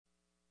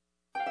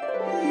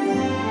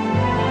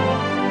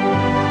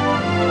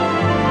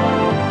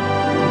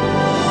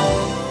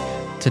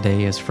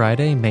Today is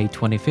Friday, May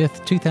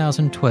 25th,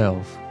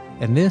 2012,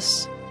 and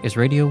this is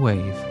Radio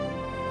Wave.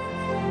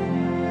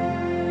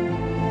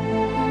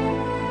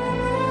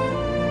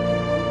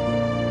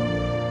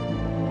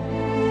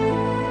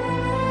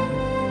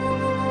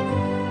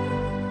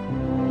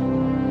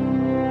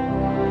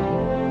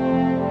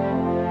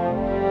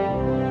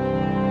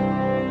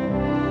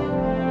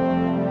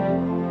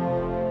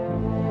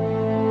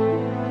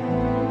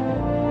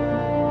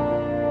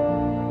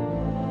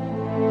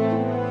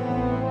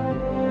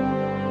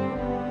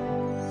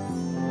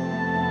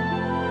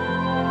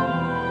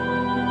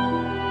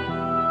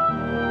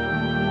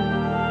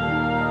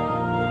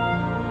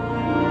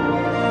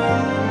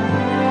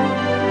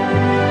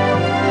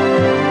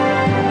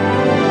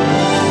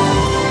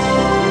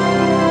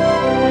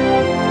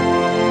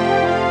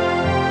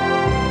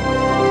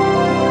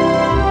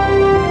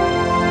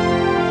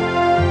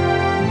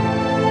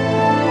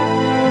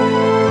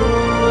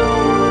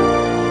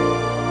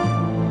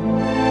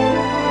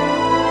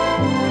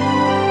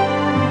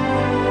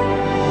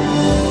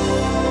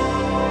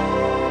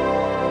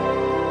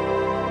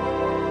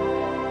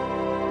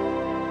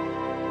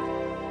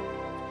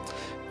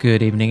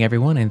 Good evening,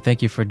 everyone, and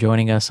thank you for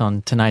joining us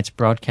on tonight's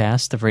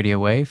broadcast of Radio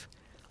Wave.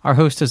 Our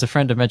host is a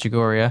Friend of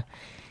Medjugorje,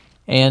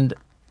 and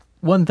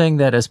one thing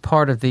that is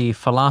part of the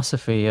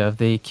philosophy of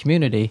the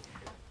community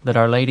that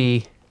Our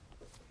Lady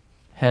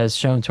has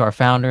shown to our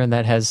founder and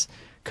that has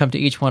come to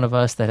each one of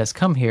us that has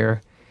come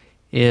here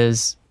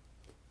is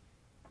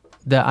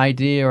the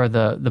idea or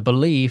the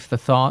belief, the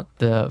thought,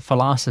 the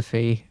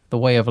philosophy, the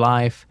way of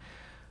life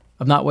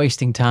of not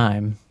wasting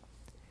time.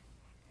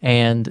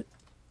 And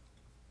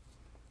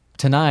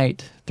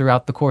tonight,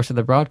 throughout the course of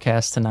the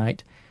broadcast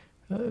tonight,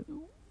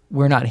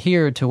 we're not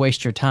here to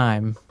waste your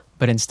time,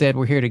 but instead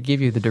we're here to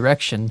give you the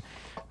direction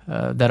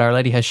that Our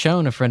Lady has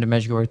shown a Friend of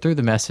Medjugorje through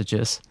the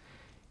messages.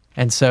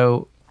 And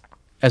so,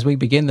 as we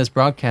begin this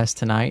broadcast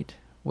tonight,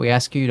 we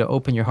ask you to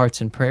open your hearts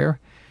in prayer,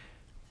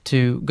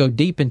 to go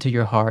deep into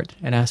your heart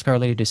and ask Our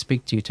Lady to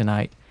speak to you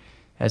tonight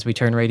as we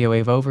turn Radio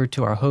Wave over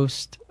to our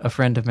host, a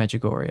Friend of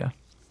Medjugorje.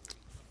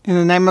 In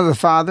the name of the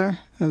Father,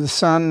 of the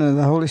Son, and of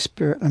the Holy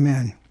Spirit,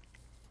 Amen.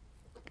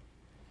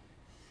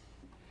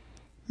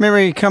 May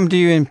we come to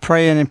you in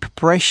prayer and in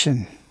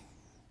preparation.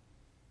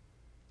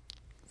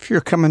 If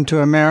you're coming to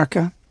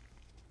America,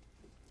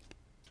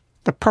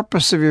 the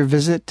purpose of your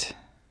visit,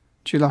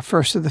 July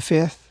 1st to the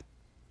 5th,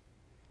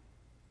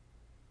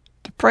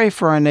 to pray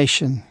for our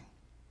nation,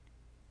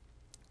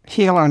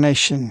 heal our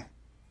nation.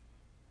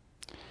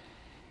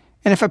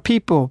 And if a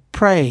people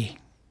pray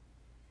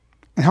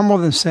and humble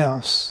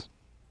themselves,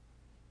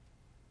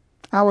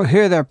 I will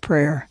hear their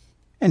prayer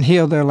and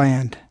heal their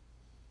land.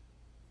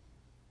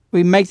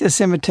 We make this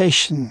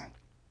invitation.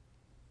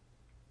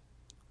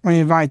 We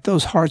invite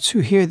those hearts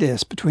who hear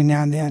this between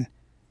now and then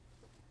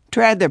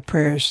to add their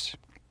prayers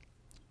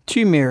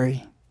to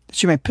Mary,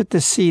 that you may put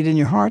this seed in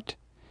your heart,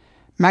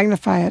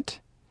 magnify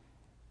it,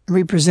 and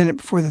represent it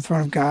before the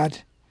throne of God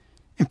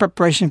in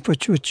preparation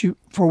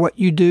for what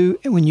you do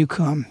and when you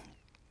come.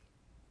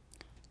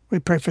 We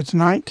pray for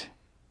tonight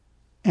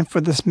and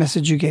for this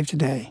message you gave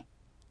today.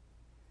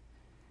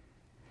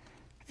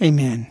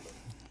 Amen.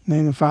 In the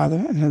name of the Father,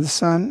 and of the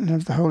Son, and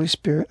of the Holy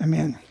Spirit.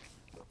 Amen.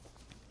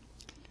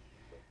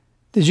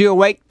 Did you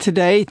awake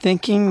today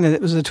thinking that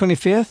it was the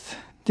 25th?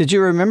 Did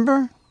you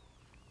remember?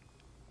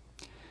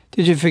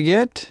 Did you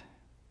forget?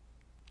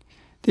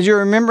 Did you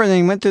remember and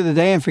then went through the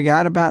day and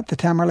forgot about the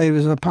time Our Lady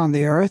was upon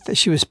the earth, that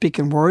she was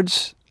speaking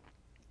words?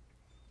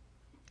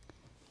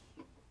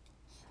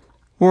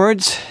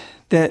 Words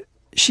that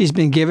she's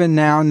been given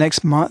now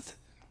next month,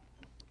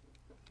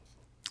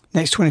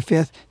 next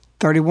 25th,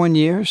 31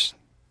 years.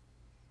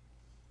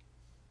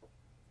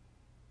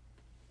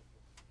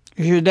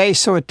 Is your day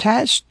so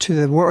attached to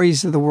the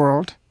worries of the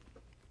world,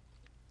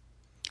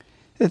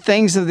 the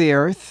things of the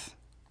earth,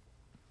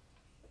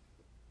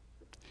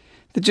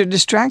 that you're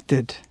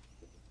distracted?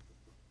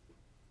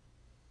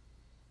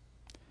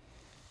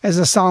 As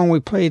a song we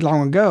played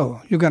long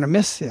ago, you're going to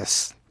miss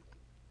this.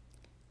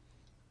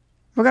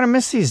 We're going to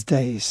miss these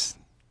days.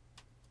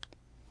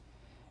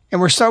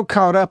 And we're so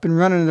caught up in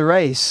running the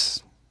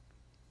race.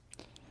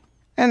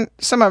 And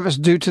some of us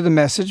due to the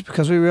message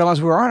because we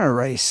realize we're on a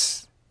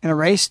race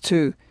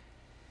to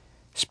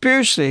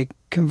spiritually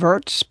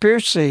convert,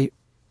 spiritually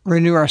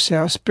renew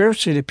ourselves,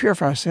 spiritually to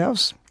purify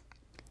ourselves.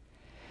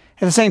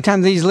 At the same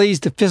time, these leads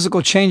to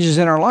physical changes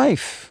in our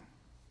life.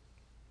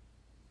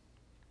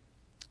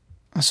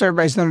 So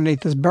everybody's underneath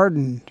this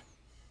burden.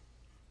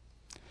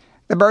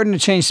 The burden to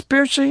change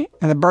spiritually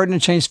and the burden to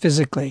change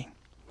physically.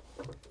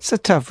 It's a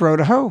tough road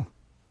to hoe.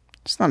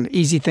 It's not an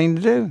easy thing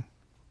to do.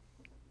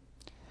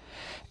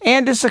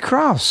 And it's a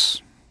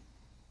cross.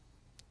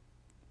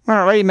 When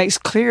Our Lady makes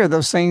clear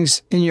those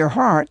things in your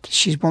heart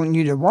she's wanting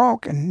you to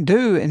walk and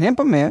do and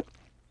implement,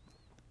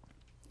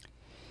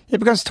 it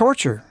becomes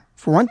torture.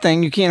 For one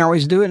thing, you can't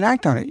always do it and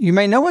act on it. You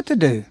may know what to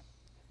do,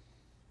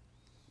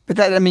 but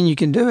that doesn't mean you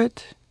can do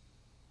it.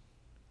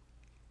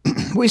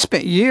 We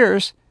spent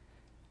years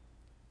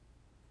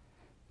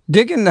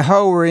digging the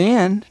hole we're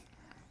in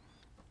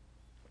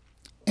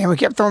And we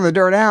kept throwing the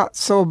dirt out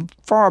so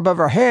far above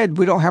our head,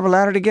 we don't have a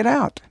ladder to get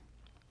out.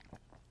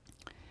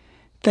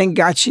 Thank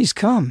God she's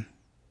come.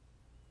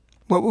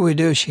 What would we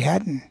do if she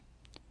hadn't?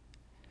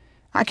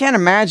 I can't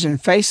imagine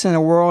facing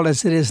a world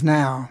as it is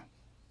now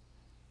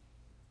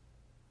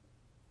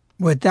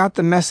without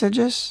the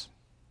messages,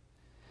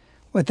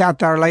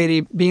 without Our Lady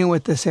being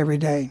with us every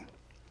day.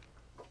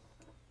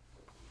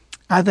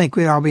 I think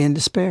we'd all be in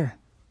despair.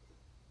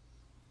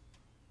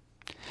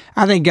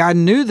 I think God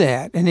knew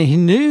that, and He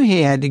knew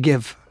He had to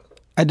give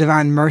a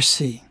divine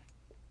mercy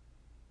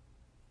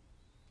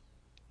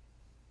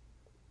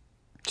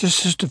to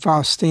Sister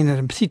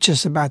Faustina to teach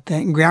us about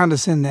that and ground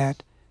us in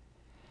that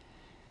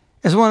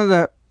as one of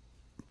the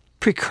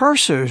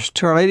precursors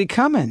to Our Lady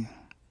coming,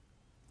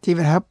 to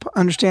even help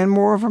understand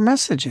more of her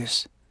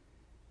messages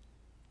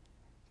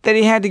that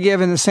He had to give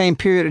in the same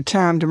period of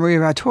time to Maria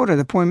Viatora,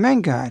 the Point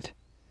Man God.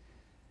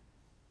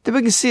 That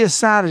we can see a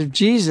side of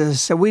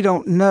Jesus that we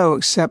don't know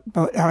except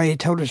what Our Lady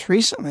told us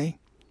recently.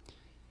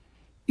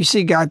 You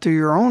see God through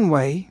your own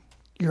way,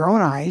 your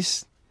own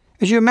eyes,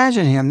 as you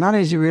imagine Him, not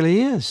as He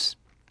really is.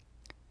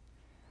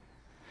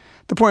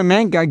 The Point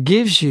Man God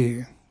gives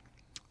you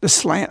the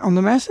slant on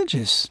the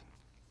messages.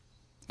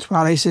 That's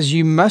why He says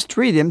you must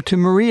read them to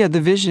Maria,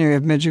 the visionary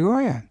of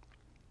Medjugorje.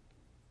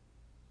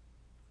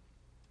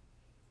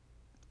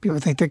 People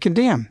think they're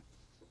condemned.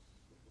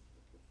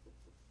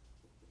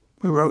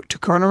 We wrote to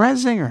Cardinal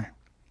Ratzinger.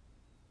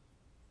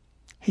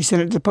 He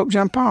sent it to Pope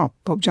John Paul.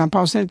 Pope John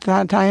Paul sent it to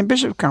the Italian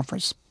Bishop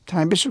Conference.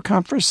 Italian Bishop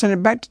Conference sent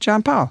it back to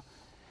John Paul.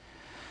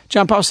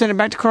 John Paul sent it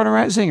back to Cardinal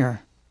Ratzinger.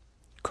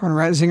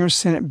 Cardinal Ratzinger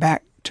sent it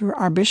back to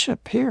our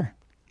bishop here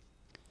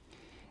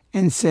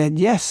and said,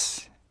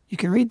 yes, you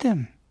can read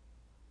them.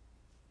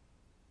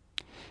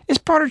 It's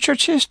part of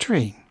church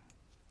history.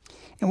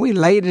 And we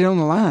laid it on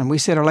the line. We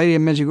said Our Lady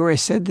of Medjugorje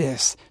said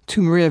this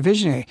to Maria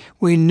Visionary.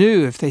 We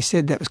knew if they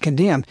said that was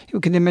condemned, it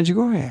would condemn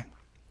Medjugorje.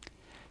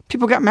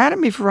 People got mad at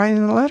me for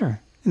writing the letter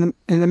in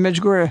the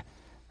Medjugorje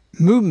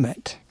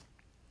movement.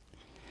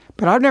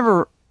 But I've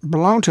never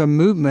belonged to a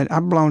movement. I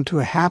belong to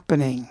a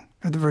happening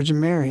of the Virgin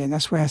Mary, and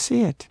that's the way I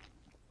see it.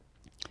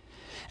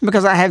 And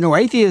because I have no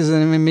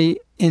atheism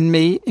in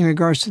me in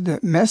regards to the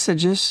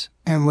messages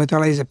and with Our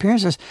Lady's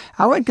appearances,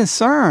 I wasn't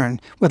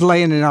concerned with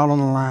laying it all on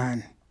the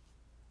line.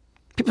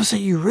 People say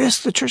you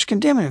risk the church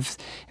condemning it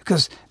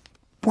because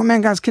Point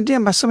Man God's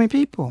condemned by so many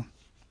people.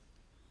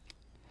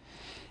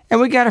 And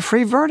we got a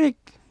free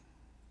verdict.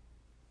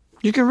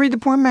 You can read the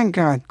Point Man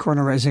God,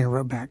 Cardinal Ratzinger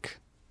wrote back.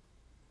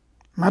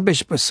 My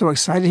bishop was so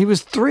excited, he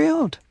was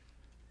thrilled.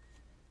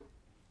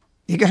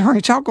 He could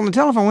hardly talk on the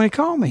telephone when he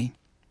called me.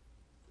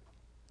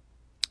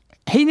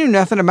 He knew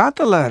nothing about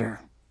the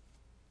letter.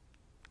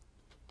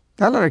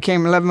 That letter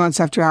came 11 months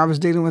after I was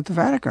dealing with the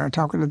Vatican or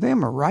talking to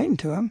them or writing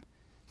to them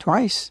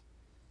twice.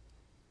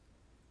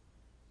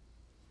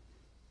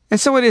 And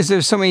so it is,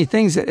 there's so many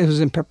things that it was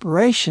in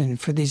preparation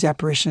for these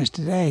apparitions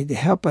today to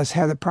help us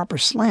have the proper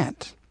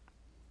slant.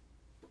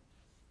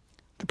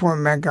 The Point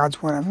Man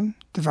God's one of them.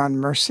 Divine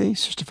Mercy,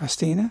 Sister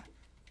Faustina.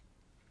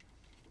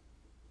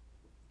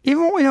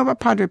 Even what we know about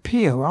Padre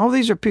Pio, all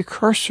these are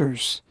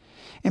precursors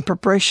and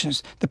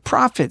preparations. The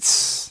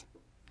prophets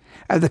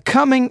of the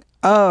coming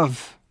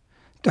of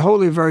the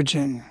Holy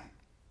Virgin.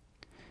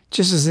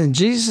 Just as in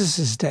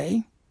Jesus'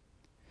 day,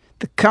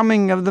 the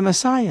coming of the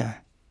Messiah.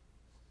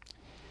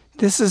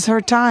 This is her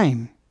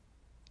time.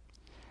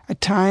 A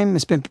time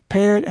that's been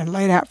prepared and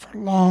laid out for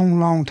a long,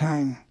 long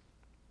time.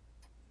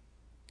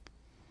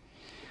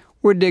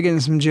 We're digging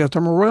some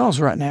geothermal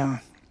wells right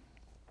now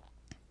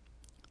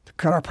to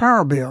cut our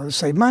power bill to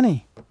save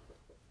money.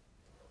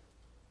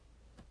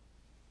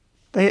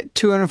 They hit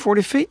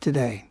 240 feet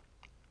today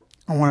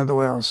on one of the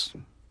wells,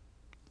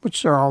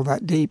 which are all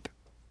that deep,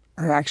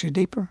 or actually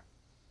deeper.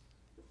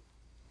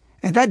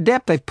 At that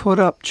depth, they've put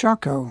up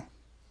charcoal.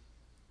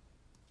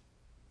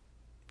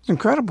 It's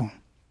incredible.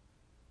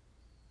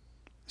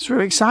 It's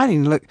really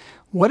exciting. Look,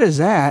 what is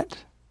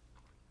that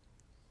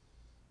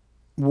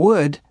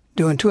wood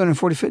doing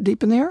 240 feet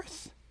deep in the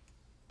earth?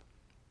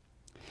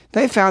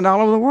 They found all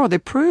over the world. They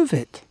prove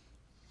it.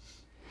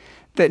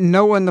 That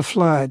Noah and the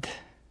flood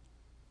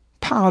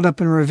piled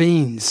up in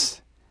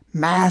ravines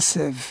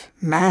massive,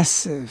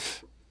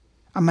 massive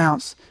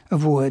amounts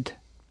of wood.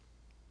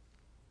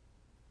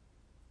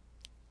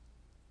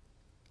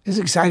 It's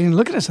exciting to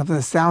look at something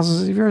that's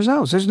thousands of years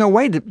old. So there's no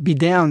way to be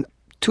down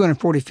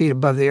 240 feet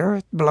above the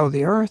earth, below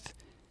the earth,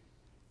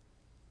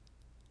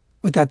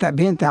 without that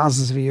being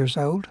thousands of years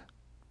old.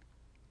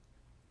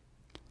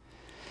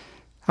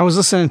 I was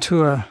listening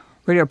to a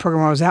radio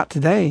program when I was out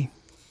today,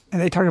 and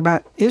they talked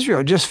about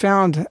Israel just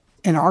found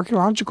an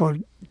archaeological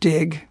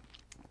dig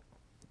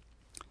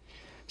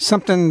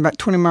something about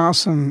 20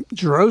 miles from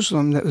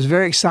Jerusalem that was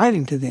very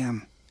exciting to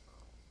them.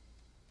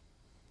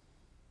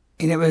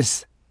 And it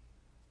was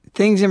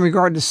things in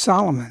regard to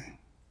Solomon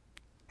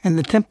and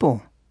the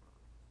temple.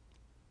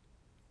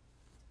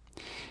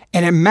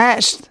 And it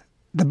matched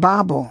the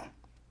Bible,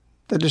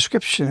 the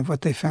description of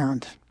what they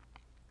found.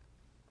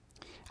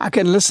 I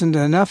couldn't listen to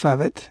enough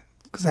of it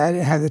because I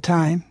didn't have the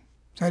time,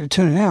 so I had to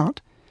tune it out.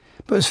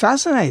 But it's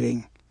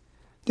fascinating.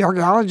 The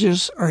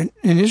archaeologists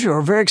in Israel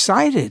are very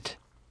excited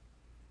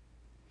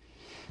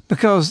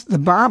because the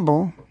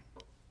Bible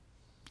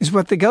is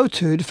what they go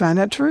to find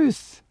that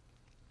truth.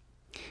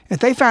 If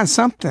they find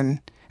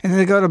something and then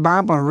they go to the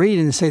Bible and read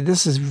and say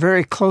this is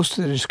very close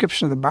to the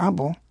description of the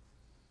Bible,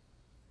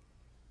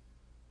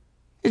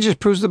 it just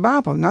proves the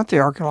Bible, not the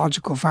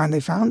archaeological find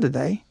they found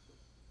today.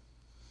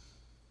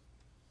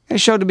 It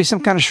showed to be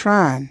some kind of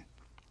shrine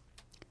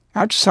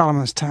after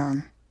Solomon's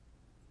time,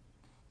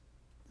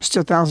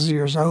 still thousands of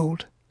years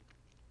old.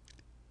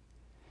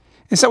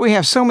 And so we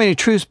have so many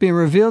truths being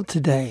revealed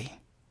today,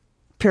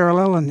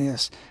 paralleling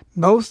this,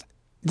 both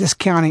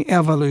discounting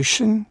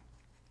evolution,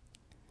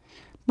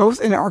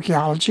 both in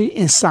archaeology,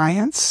 in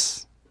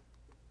science,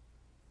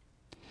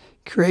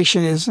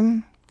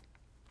 creationism,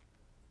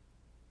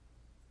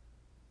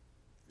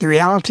 the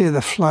reality of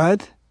the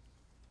flood,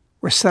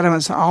 where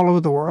sediments are all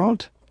over the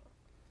world.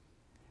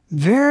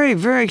 Very,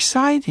 very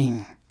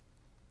exciting.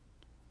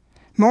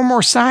 More and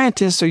more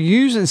scientists are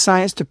using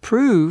science to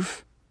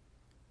prove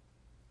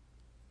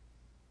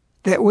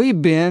that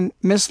we've been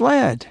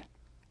misled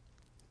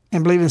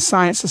and believing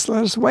science has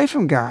led us away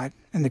from God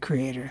and the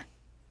Creator.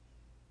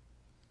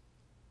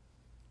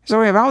 So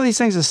we have all these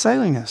things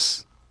assailing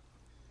us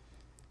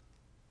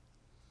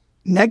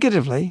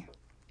negatively,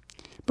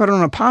 but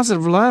on a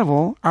positive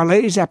level, Our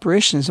Lady's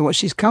apparitions and what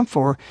she's come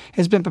for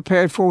has been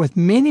prepared for with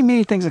many,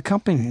 many things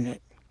accompanying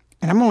it.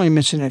 And I'm only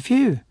mentioning a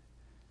few,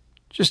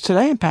 just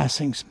today in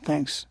passing some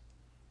things.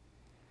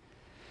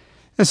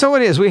 And so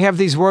it is, we have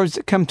these words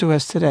that come to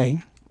us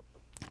today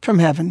from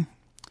heaven,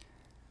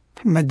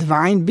 from a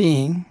divine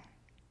being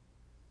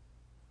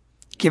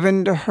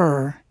given to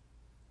her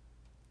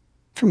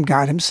from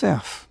God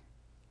Himself.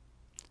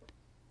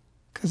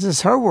 Because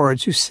it's her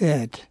words who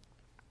said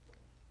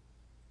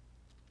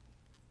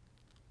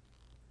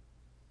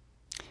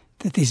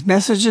that these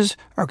messages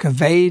are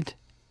conveyed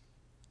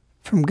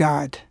from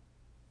God.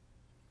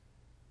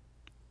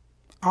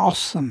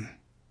 Awesome,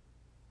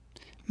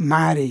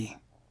 mighty,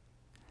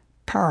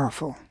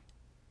 powerful.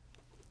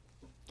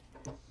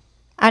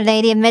 Our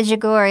Lady of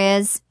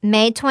Medjugorje's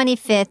May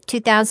 25th,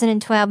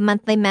 2012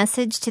 monthly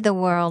message to the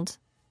world.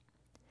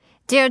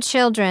 Dear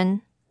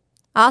children,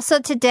 also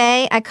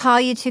today I call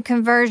you to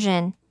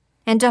conversion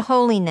and to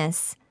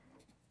holiness.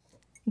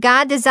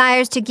 God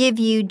desires to give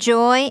you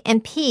joy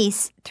and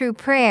peace through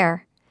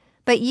prayer,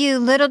 but you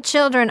little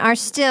children are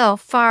still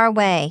far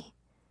away,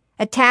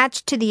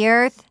 attached to the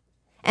earth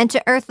and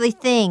to earthly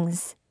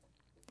things.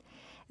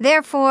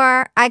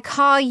 Therefore I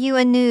call you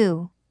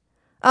anew.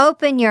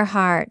 Open your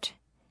heart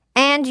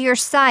and your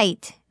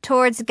sight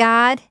towards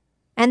God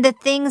and the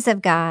things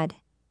of God,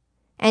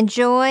 and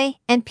joy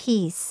and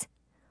peace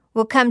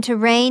will come to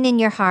reign in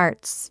your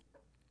hearts.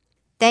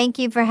 Thank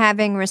you for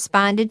having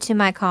responded to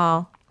my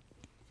call.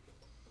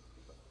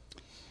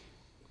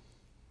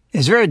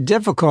 It's very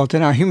difficult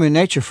in our human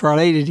nature for Our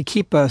Lady to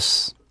keep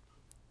us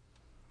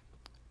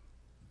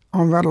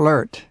on red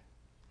alert.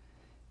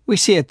 We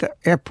see at the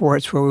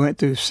airports where we went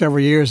through several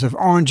years of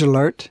orange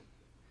alert,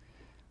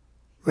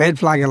 red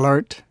flag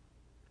alert.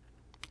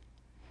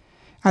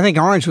 I think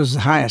orange was the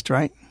highest,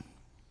 right?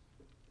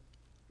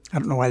 I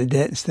don't know why they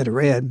did it instead of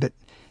red, but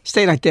it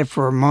stayed like that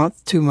for a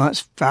month, 2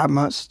 months, 5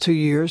 months, 2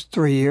 years,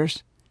 3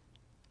 years.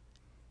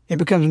 It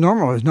becomes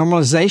normal. It's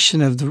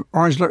normalization of the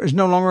orange alert is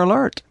no longer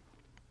alert.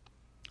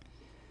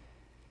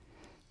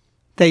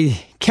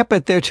 They kept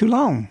it there too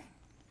long.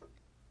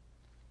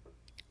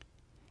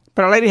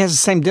 But Our Lady has the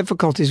same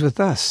difficulties with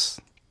us.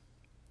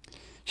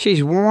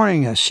 She's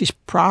warning us. She's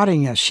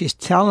prodding us. She's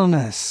telling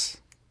us.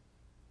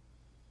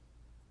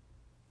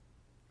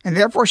 And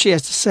therefore she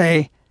has to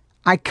say,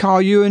 I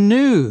call you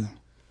anew.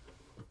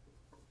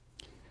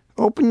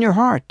 Open your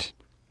heart.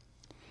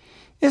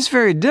 It's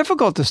very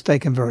difficult to stay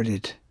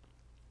converted.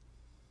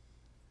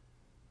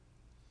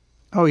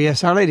 Oh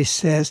yes, Our Lady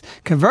says,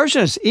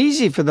 conversion is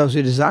easy for those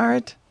who desire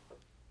it.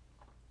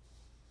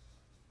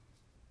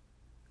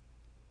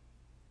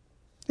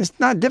 It's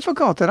not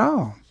difficult at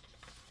all.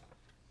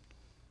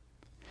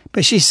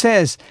 But she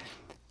says,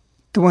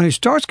 the one who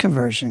starts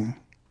conversion,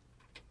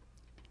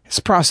 it's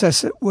a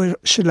process that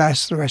should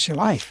last the rest of your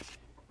life.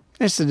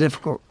 It's a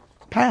difficult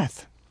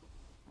path.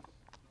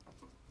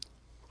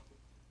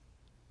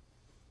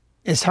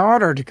 It's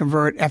harder to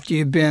convert after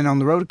you've been on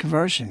the road to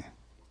conversion.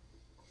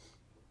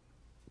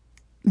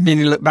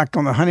 Many look back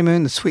on the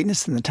honeymoon, the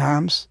sweetness and the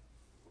times.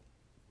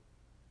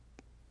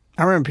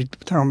 I remember people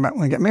talking about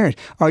when they got married.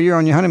 Oh, you're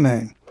on your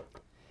honeymoon.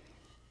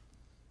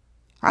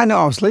 I know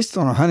I was at least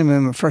on a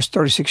honeymoon the first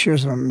 36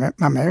 years of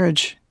my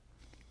marriage.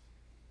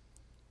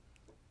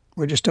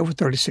 We're just over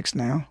 36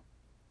 now.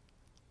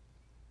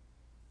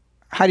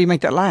 How do you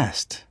make that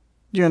last?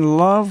 You're in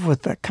love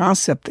with the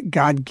concept that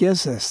God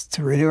gives us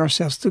to renew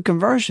ourselves through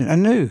conversion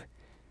anew.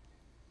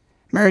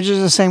 Marriage is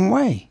the same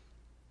way.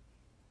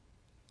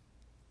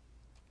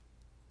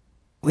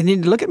 We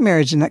need to look at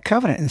marriage in that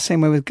covenant in the same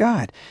way with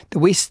God, that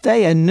we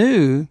stay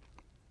anew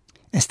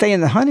and stay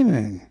in the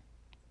honeymoon.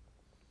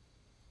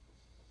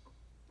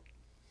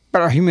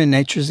 But our human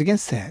nature is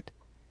against that.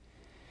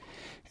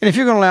 And if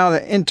you're going to allow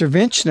the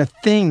intervention of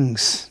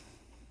things,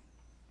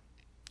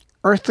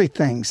 earthly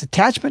things,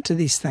 attachment to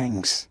these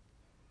things,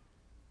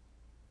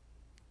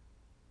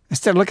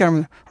 instead of looking at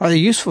them, are they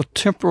useful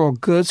temporal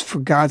goods for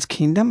God's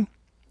kingdom?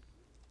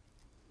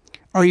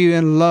 Are you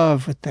in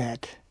love with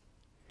that?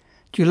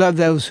 Do you love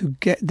those who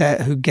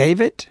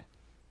gave it?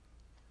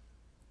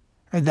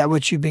 Or is that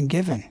what you've been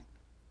given?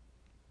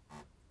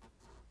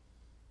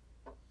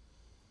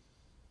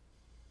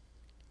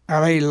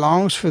 Our Lady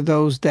longs for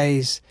those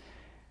days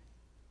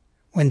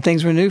when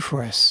things were new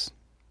for us.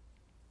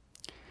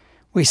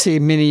 We see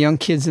many young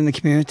kids in the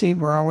community.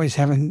 We're always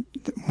having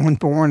one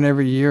born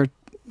every year,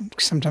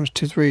 sometimes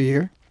 2, 3 a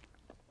year.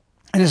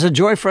 And it's a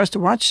joy for us to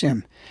watch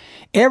them.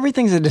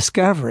 Everything's a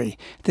discovery.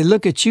 They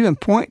look at you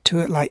and point to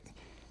it like,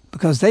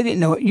 because they didn't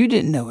know it, you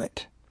didn't know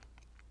it.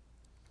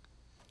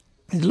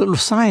 The little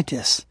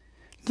scientists,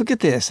 look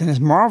at this, and it's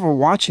marvel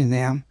watching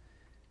them,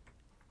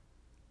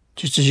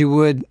 just as you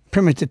would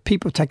primitive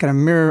people taking a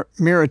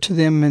mirror to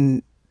them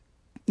in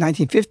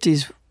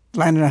 1950s,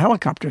 landing a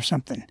helicopter or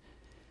something.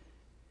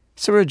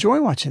 So we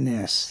enjoy watching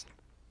this.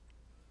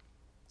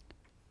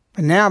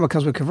 But now,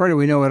 because we're converted,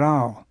 we know it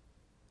all.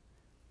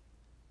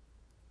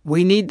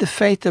 We need the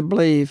faith to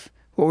believe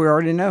what we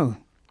already know.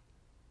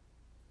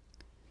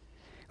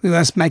 We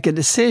must make a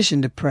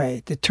decision to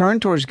pray, to turn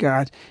towards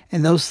God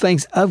and those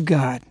things of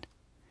God,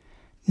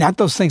 not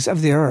those things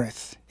of the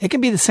earth. It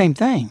can be the same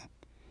thing.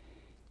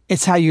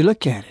 It's how you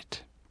look at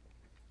it.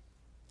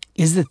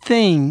 Is the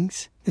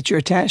things that you're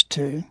attached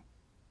to,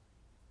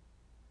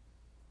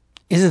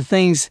 is the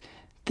things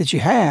that you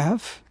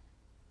have,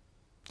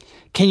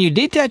 can you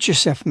detach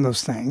yourself from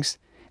those things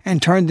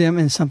and turn them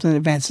into something that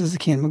advances the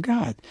kingdom of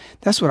God?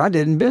 That's what I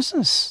did in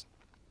business.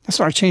 That's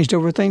why I changed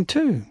everything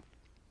too.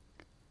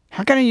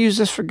 How can I use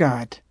this for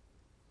God?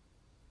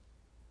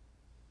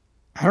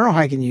 I don't know how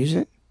I can use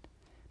it,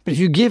 but if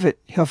you give it,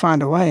 He'll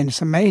find a way, and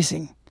it's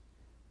amazing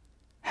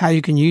how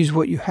you can use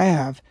what you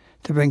have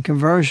to bring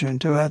conversion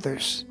to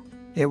others.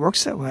 It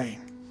works that way.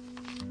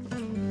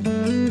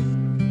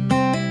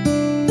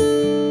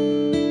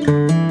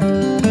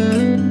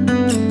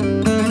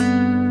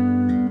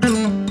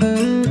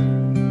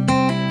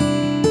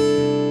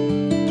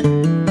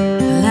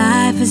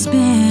 Life has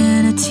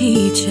been a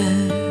teacher,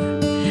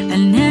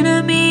 an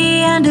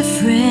enemy and a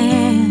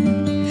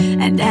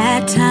friend, and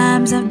at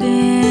times I've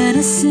been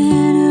a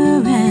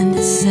sinner and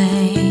a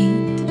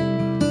saint.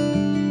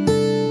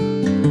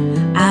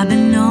 I've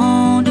been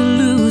known to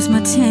lose my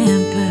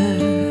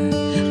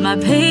temper, my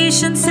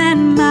patience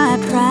and my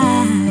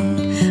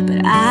pride,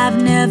 but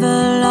I've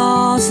never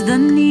lost the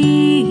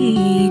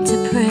need to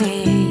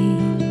pray.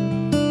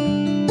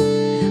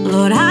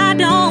 Lord, I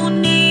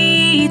don't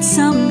need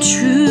some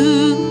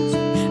truth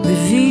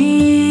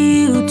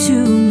revealed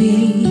to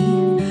me,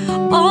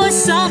 or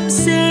some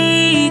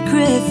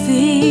sacred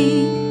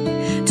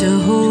thing to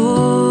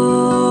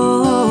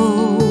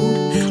hold.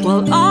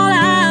 Well, all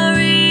I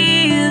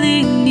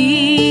really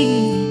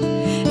need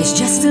is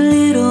just a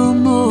little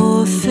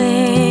more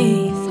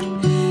faith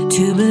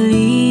to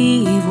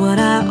believe what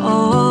I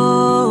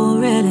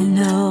already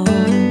know.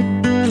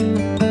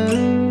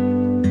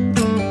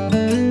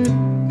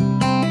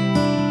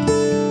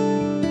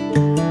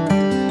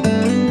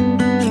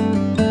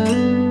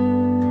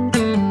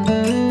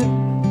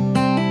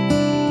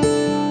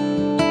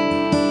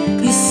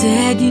 You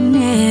said you'd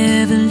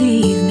never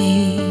leave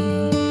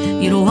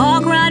me, you'd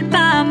walk right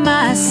by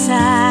my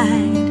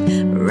side.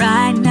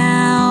 Right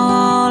now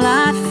all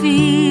I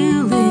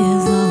feel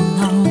is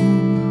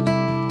alone,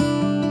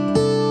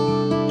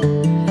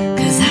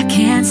 'cause I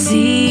can't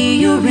see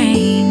your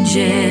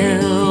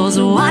angels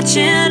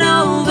watching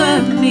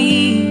over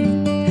me.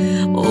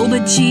 Oh,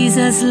 but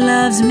Jesus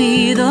loves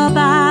me, the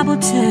Bible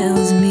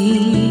tells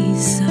me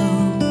so.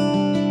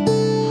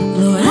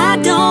 Lord, I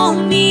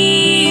don't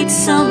need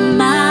some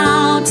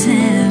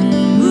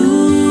mountain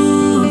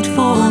moved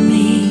for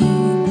me,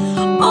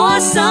 or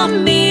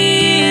some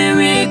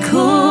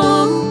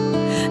miracle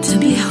to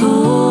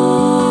behold.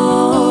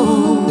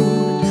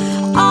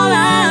 All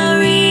I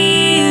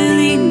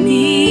really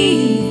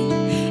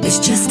need is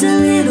just a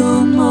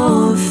little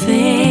more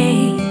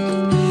faith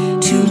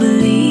to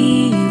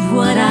believe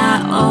what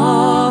I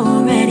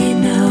already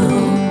know.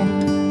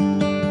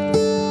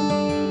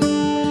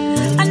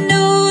 I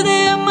know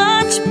there are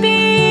much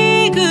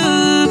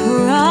bigger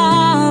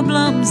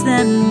problems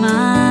than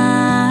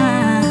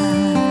mine,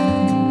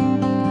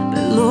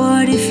 but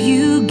Lord, if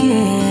you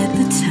get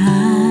the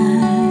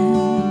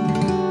time,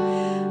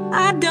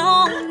 I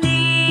don't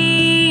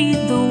need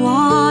the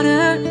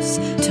waters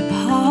to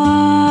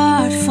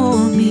part for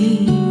me,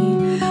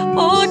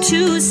 or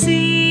to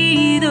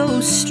see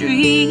those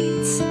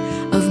streets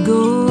of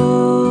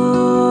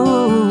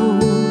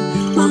gold.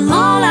 Well,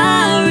 all I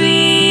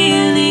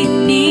really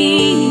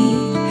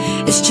need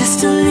is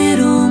just a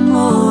little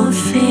more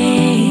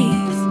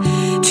faith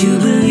to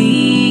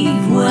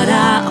believe what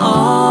I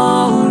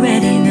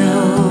already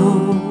know.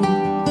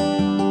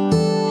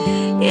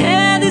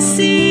 Yeah, the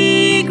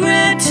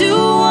secret to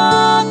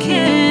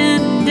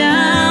walking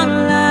down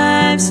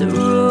life's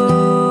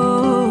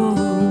road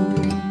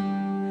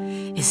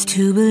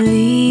to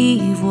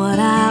believe what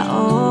I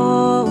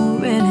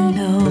already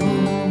know.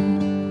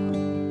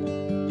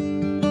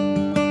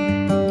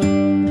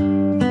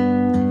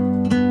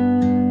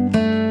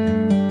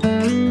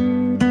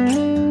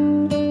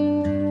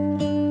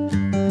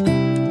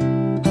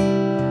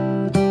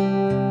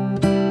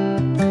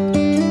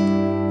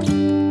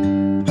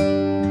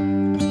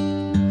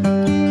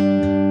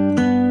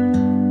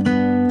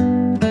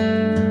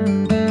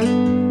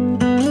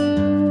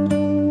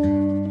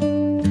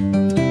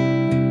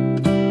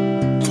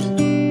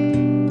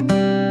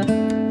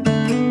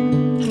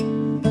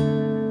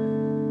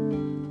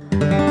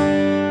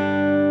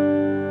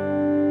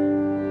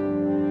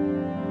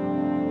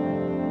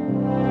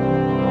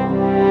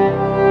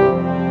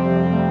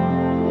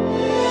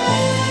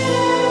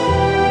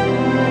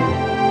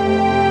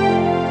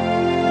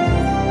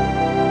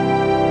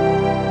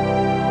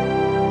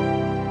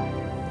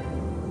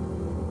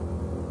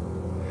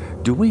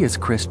 Do we as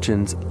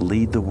Christians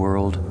lead the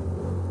world,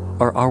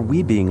 or are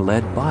we being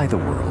led by the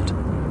world?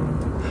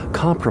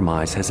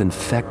 Compromise has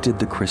infected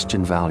the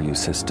Christian value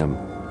system.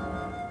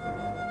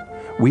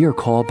 We are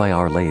called by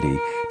Our Lady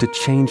to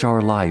change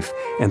our life,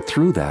 and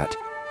through that,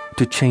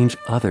 to change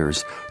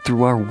others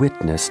through our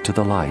witness to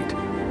the light.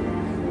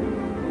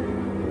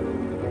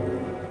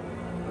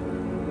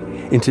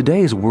 In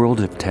today's world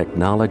of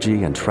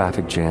technology and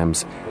traffic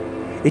jams,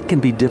 it can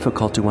be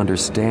difficult to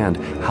understand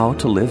how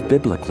to live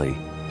biblically.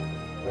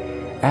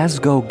 As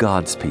go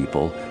God's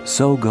people,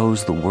 so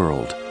goes the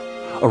world.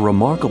 A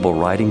remarkable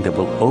writing that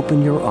will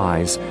open your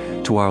eyes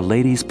to Our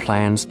Lady's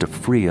plans to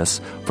free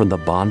us from the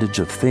bondage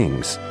of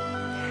things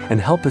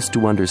and help us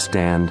to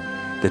understand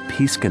that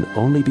peace can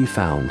only be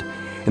found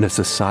in a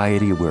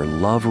society where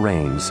love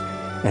reigns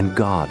and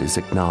God is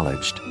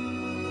acknowledged.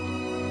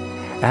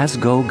 As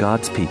go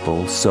God's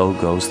people, so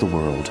goes the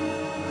world.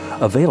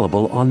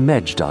 Available on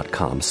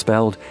Medj.com,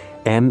 spelled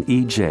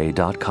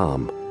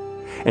MEJ.com,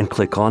 and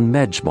click on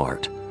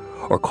Medjmart,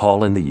 or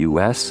call in the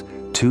U.S.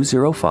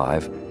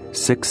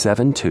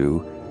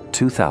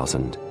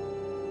 205-672-2000.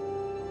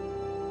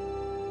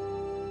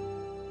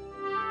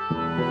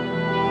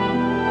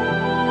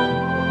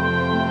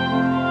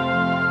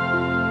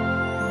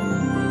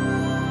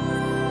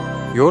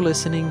 You're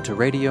listening to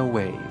Radio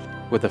Wave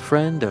with a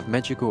Friend of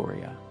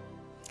Medjugorje.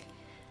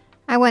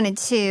 I wanted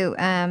to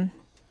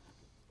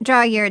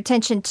draw your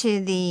attention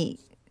to the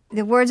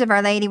words of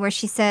Our Lady where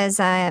she says,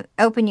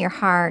 open your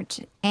heart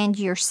and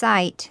your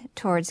sight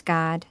towards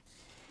God.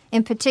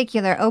 In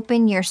particular,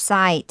 open your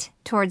sight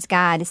towards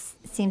God. It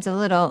seems a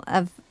little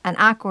of an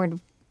awkward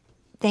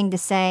thing to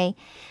say.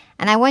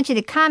 And I want you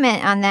to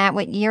comment on that,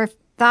 what your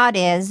thought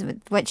is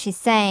with what she's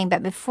saying.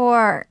 But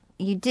before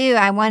you do,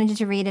 I wanted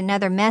to read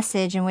another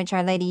message in which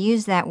Our Lady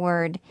used that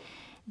word,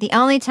 the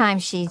only time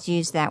she's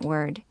used that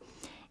word.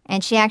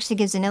 And she actually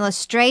gives an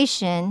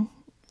illustration,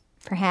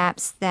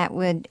 perhaps, that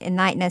would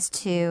enlighten us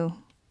to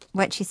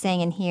what she's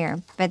saying in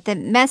here. But the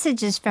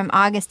message is from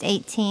August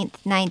 18th,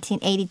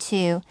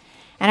 1982.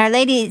 And Our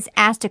Lady's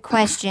asked a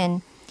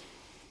question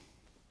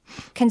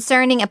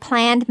concerning a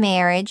planned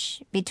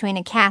marriage between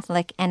a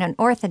Catholic and an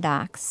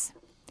Orthodox.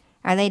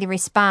 Our Lady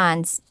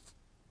responds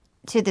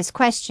to this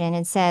question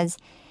and says,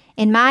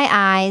 in my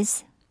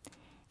eyes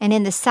and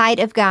in the sight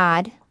of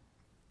God,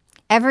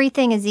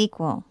 everything is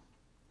equal.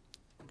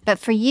 But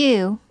for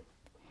you,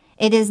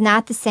 it is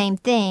not the same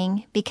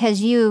thing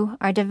because you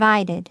are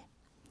divided.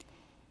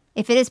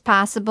 If it is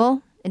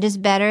possible, it is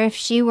better if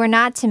she were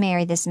not to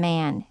marry this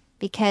man,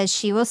 because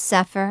she will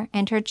suffer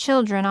and her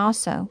children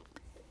also.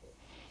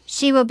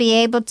 She will be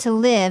able to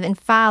live and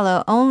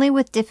follow only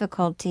with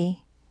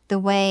difficulty the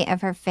way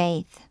of her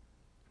faith.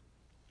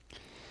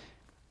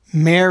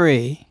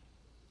 Mary,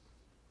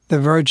 the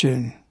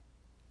Virgin,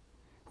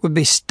 would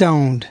be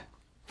stoned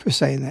for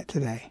saying that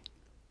today.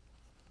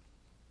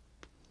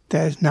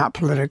 That is not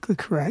politically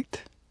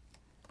correct.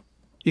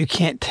 You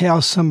can't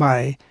tell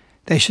somebody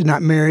they should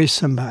not marry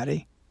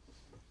somebody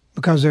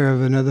because they're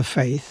of another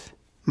faith,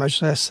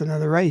 much less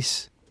another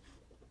race.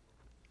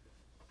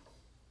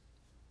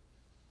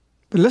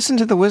 But listen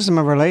to the wisdom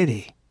of Our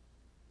Lady.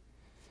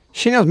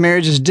 She knows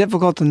marriage is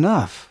difficult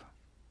enough.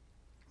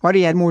 Why do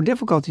you add more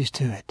difficulties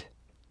to it?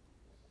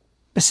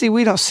 But see,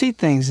 we don't see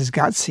things as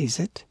God sees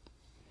it.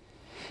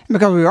 And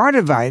because we are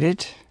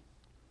divided,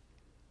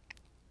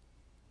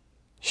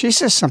 she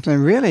says something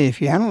really,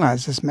 if you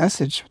analyze this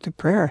message, the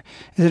prayer,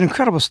 is an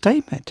incredible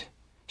statement.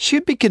 She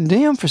would be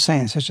condemned for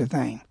saying such a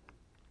thing.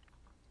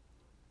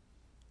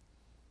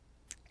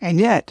 And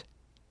yet,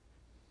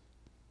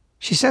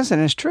 she says that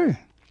it's true.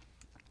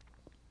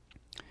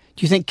 Do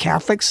you think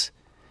Catholics,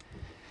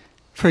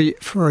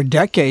 for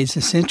decades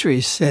and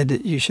centuries, said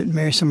that you shouldn't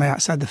marry somebody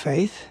outside the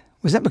faith?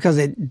 Was that because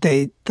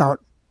they thought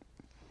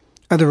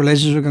other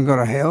religions were going to go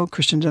to hell,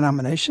 Christian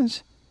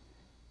denominations?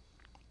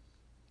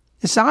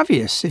 It's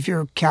obvious. If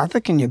you're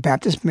Catholic and you're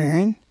Baptist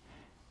marrying,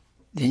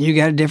 then you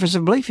got a difference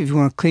of belief if you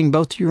want to cling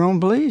both to your own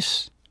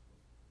beliefs.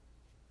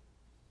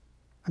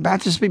 A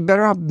Baptist would be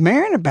better off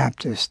marrying a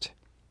Baptist.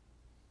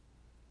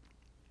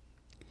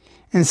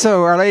 And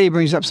so Our Lady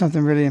brings up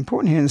something really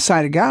important here. In the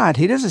sight of God,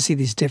 He doesn't see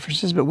these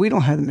differences, but we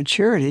don't have the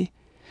maturity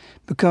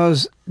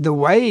because the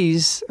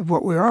ways of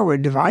what we are, we're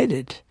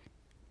divided.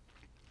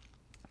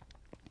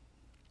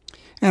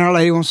 And Our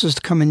Lady wants us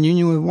to come in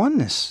union with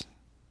oneness.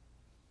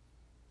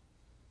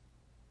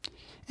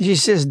 And she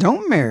says,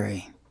 don't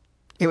marry.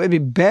 It would be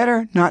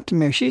better not to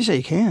marry. She said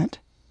you can't.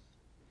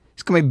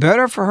 It's going to be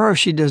better for her if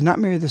she does not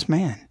marry this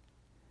man.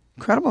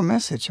 Incredible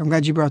message. I'm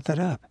glad you brought that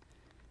up.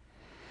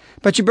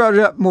 But you brought it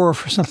up more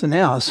for something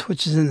else,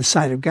 which is in the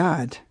sight of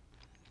God.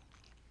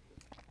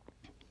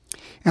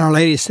 And Our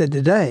Lady said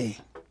today,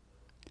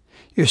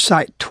 your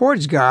sight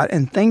towards God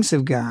and things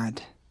of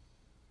God.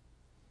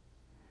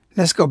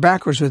 Let's go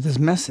backwards with this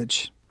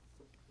message.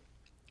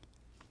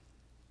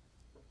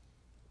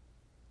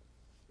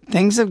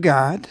 Things of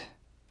God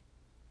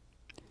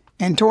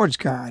and towards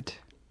God.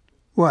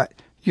 What?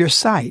 Your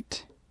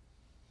sight.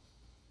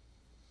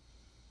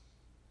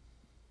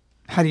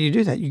 How do you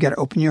do that? You got to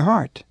open your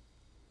heart.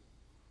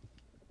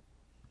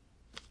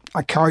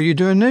 I call you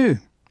to anew.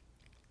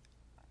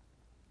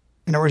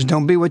 In other words,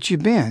 don't be what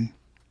you've been.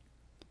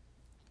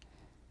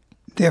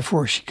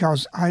 Therefore, she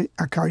calls, I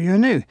call you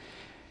anew.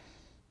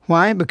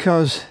 Why?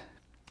 Because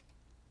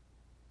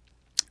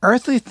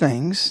earthly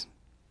things,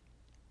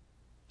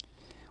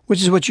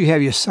 which is what you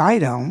have your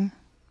sight on,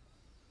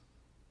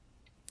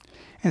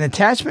 and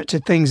attachment to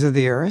things of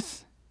the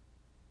earth,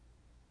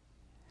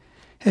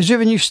 has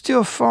driven you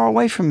still far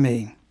away from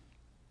me.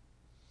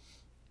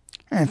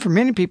 And for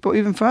many people,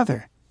 even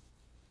further.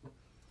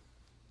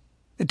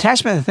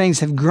 Attachment to things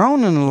have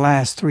grown in the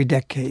last 3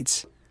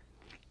 decades.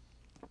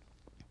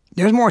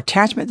 There's more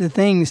attachment to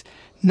things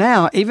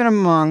now, even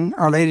among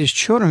Our Lady's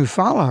children who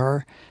follow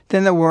her,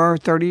 than there were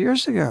 30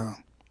 years ago.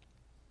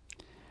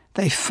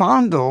 They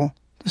fondle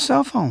the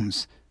cell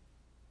phones.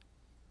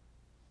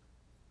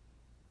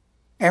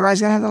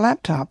 Everybody's got to have the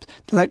laptop,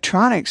 the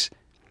electronics,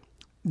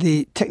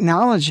 the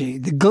technology,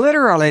 the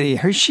glitter, Our Lady.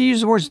 She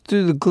used the words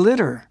through the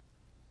glitter.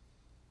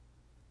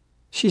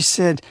 She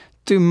said,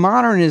 through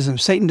modernism,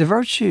 Satan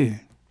diverts you.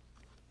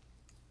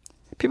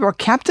 People are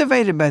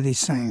captivated by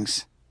these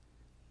things.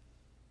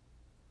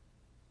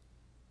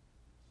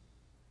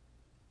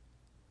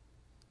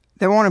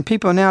 They're wanting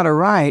people now to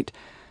write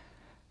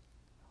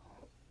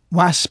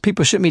why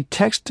people shouldn't be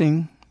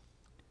texting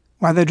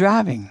while they're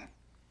driving.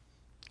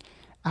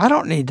 I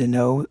don't need to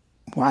know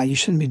why you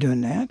shouldn't be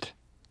doing that.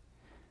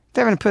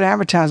 They're going to put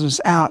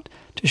advertisements out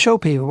to show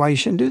people why you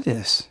shouldn't do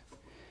this.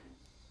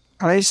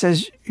 Our Lady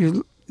says,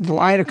 you're the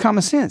light of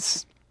common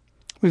sense.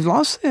 We've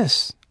lost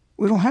this.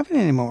 We don't have it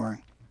anymore.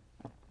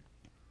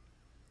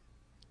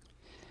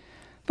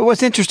 But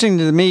what's interesting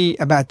to me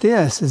about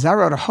this is I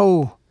wrote a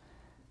whole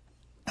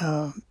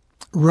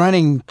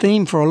running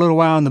theme for a little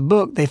while in the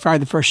book. They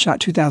fired the first shot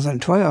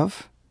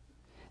 2012.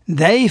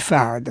 They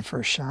fired the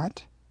first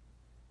shot.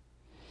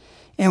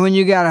 And when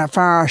you got to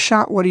fire a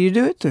shot, what do you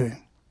do it through?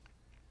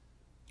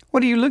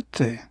 What do you look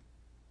to?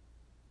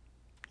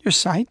 Your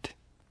sight.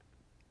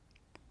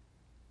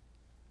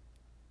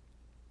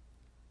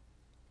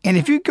 And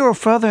if you go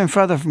further and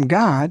further from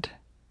God,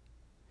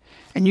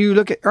 and you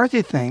look at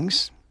earthly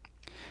things,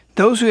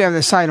 those who have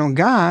their sight on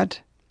God,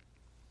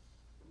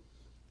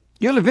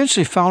 you'll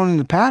eventually fall into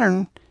the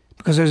pattern,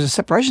 because there's a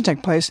separation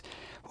take place,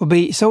 will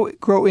be so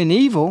grow in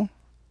evil,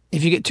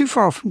 if you get too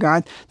far from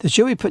God, that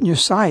you'll be putting your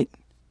sight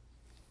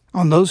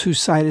on those whose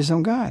sight is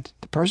on God,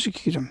 to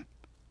persecute them.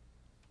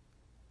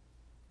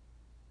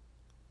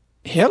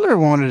 Hitler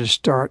wanted to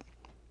start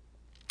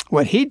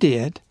what he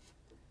did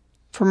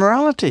for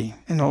morality.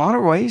 In a lot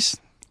of ways,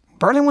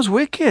 Berlin was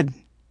wicked.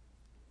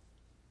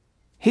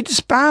 He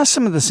despised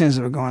some of the sins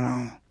that were going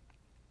on.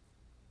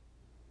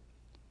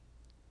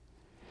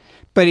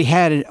 But he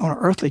had it on an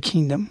earthly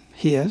kingdom,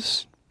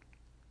 his,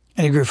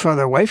 and he grew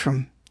further away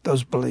from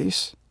those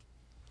beliefs.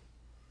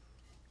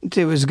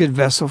 It was a good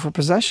vessel for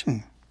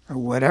possession, or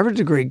whatever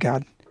degree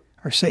God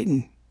or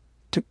Satan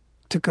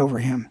took over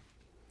him,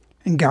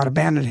 and God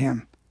abandoned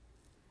him.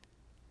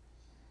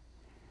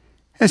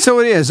 And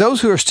so it is.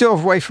 Those who are still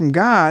away from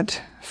God,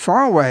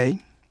 far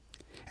away,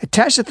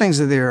 attached to things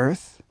of the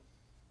earth,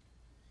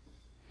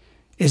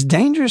 is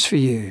dangerous for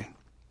you.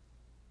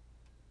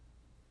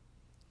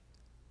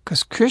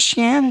 Because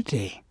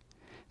Christianity,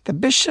 the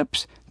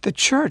bishops, the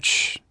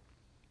church,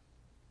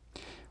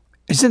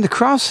 is in the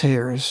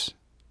crosshairs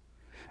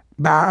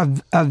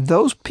of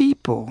those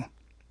people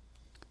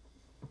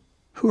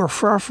who are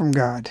far from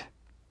God.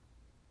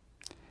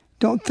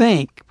 Don't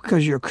think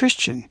because you're a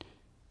Christian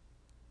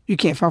you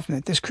can't fall from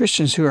that. There's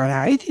Christians who are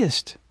now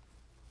atheists.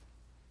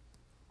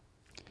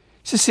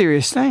 It's a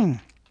serious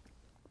thing.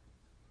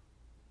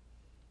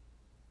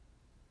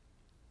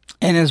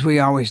 And as we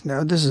always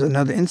know, this is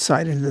another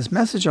insight into this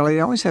message. It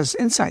always has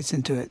insights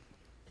into it.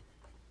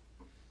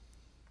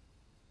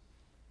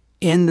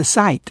 In the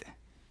sight.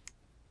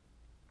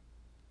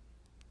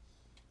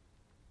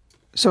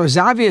 So it's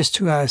obvious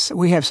to us that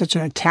we have such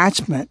an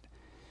attachment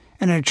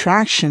and an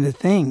attraction to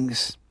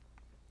things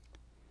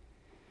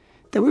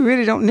that we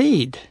really don't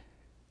need.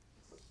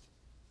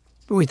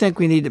 But we think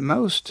we need it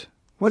most.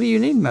 What do you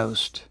need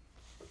most?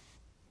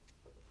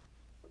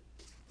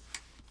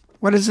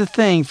 What is the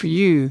thing for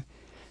you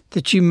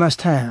that you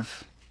must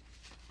have?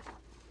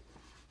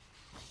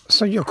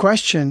 So your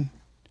question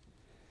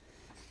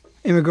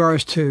in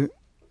regards to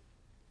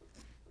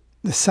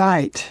the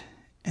sight,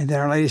 and that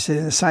Our Lady said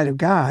in the sight of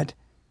God,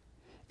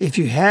 if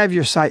you have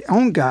your sight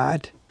on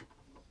God,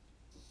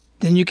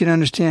 then you can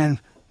understand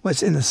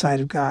what's in the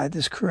sight of God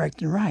that's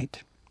correct and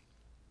right.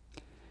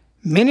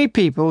 Many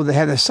people that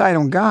have their sight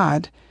on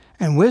God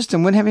and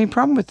wisdom wouldn't have any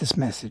problem with this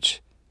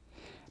message.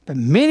 But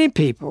many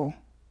people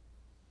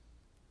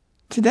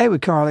today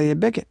would call her a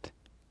bigot.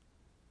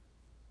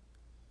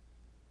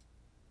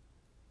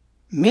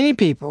 Many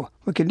people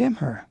would condemn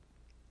her.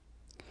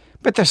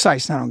 But their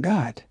sight's not on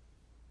God.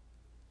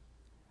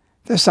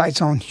 Their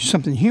sight's on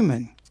something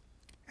human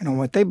and on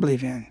what they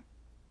believe in.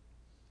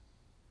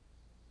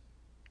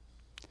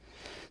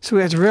 So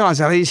we have to realize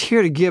that He's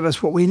here to give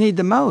us what we need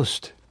the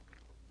most.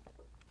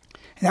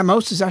 And that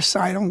most is our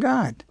sight on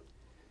God.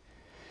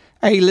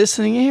 A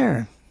listening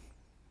ear.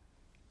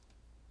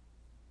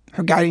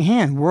 Her guiding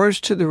hand. Words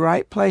to the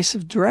right place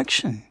of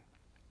direction.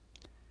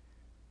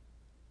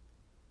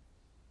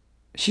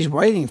 She's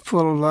waiting,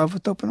 full of love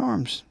with open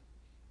arms.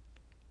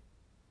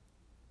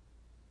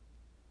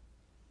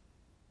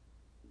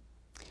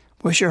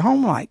 What's your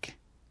home like?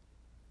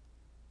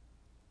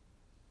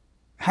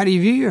 How do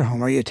you view your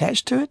home? Are you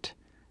attached to it?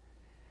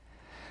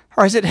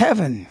 Or is it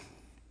heaven?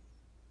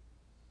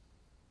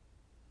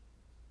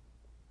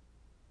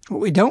 What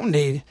we don't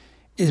need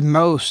is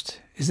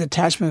the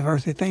attachment of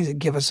earthly things that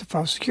give us a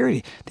false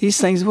security. These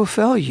things will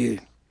fail you.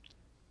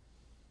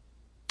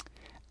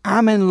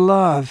 I'm in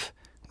love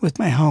with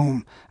my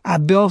home. I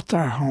built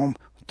our home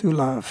through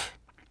love.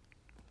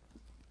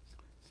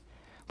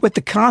 With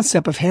the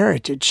concept of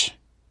heritage,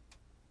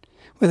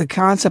 with the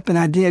concept and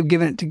idea of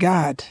giving it to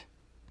God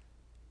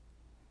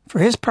for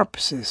His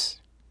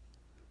purposes.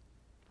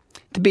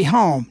 To be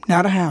home,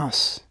 not a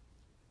house.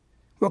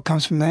 What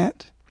comes from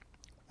that?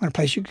 When a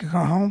place you can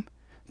call home?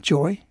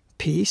 Joy,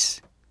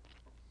 peace.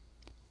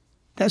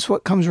 That's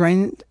what comes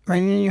reigning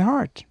in your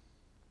heart.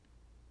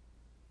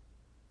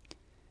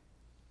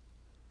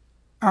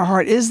 Our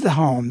heart is the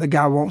home that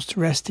God wants to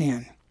rest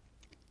in.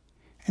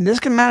 And this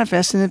can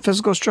manifest in the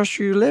physical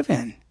structure you live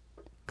in.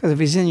 Because if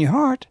He's in your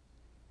heart,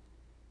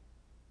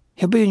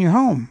 He'll be in your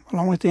home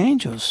along with the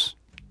angels.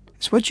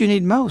 It's what you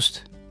need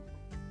most.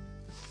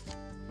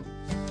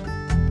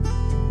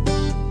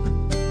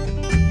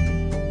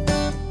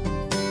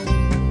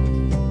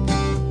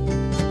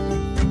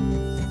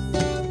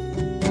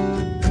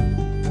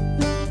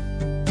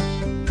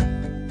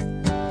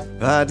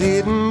 I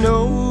didn't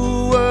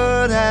know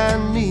what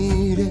I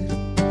needed.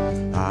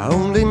 I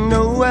only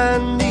know I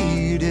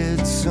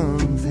needed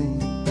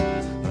something.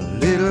 A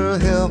little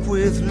help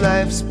with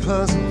life's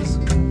puzzles.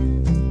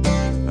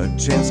 A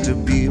chance to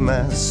be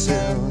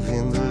myself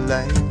in the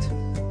light.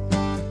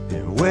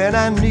 And when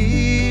I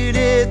need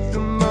it the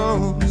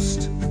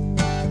most,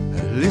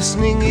 a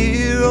listening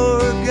ear or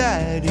a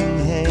guiding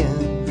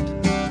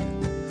hand,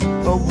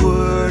 a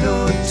word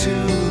or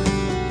two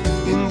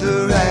in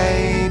the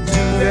right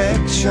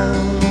direction.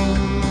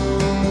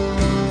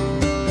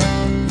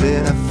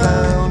 Then I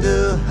found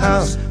a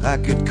house I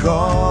could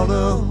call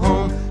a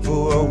home,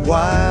 for a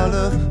while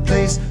a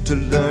place to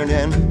learn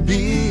and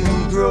be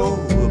and grow,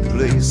 a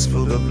place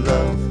full of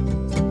love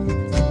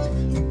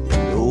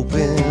and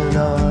open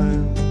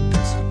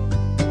arms.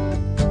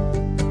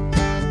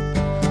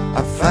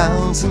 I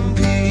found some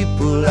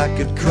people I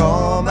could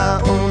call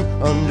my own,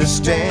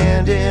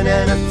 understanding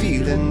and a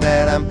feeling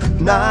that I'm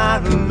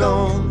not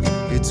alone.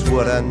 It's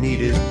what I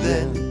needed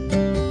then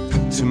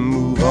to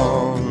move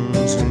on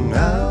to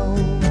now.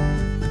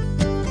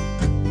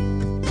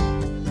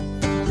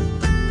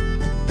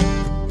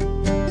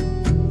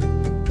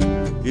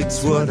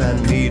 It's what I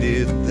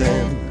needed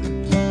then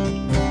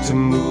to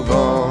move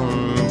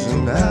on to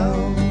now.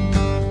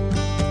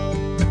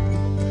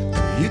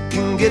 You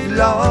can get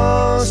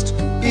lost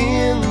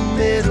in the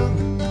middle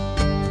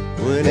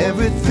when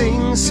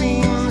everything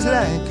seems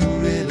like a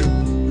riddle,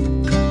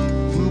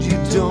 and you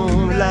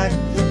don't like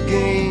the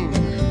game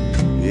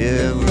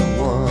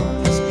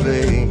everyone's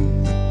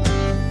playing.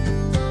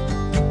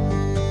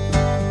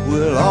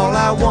 Well, all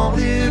I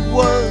wanted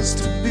was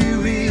to be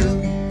real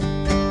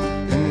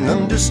and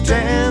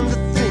understand the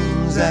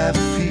things I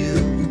feel,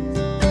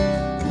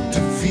 and to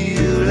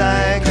feel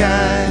like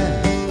I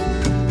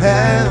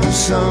have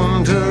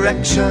some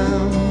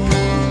direction.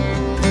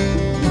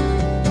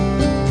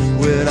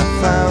 When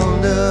I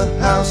found a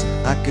house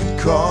I could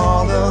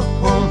call a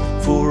home,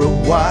 for a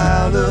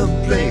while a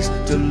place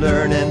to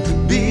learn and to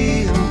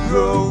be and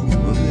grow,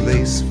 a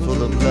place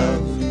full of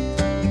love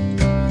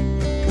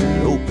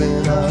and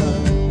open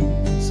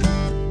arms.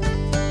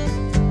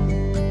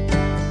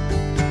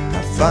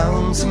 I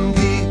found some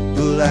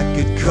people I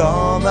could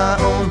call my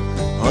own,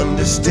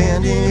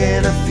 understanding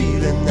and a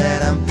feeling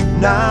that I'm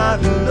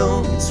not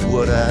alone. It's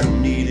what I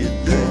needed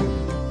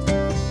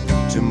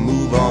then to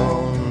move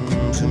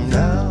on to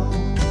now.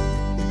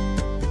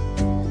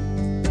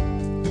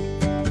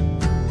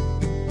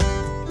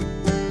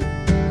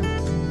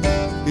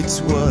 It's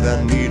what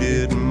I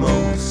needed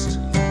most.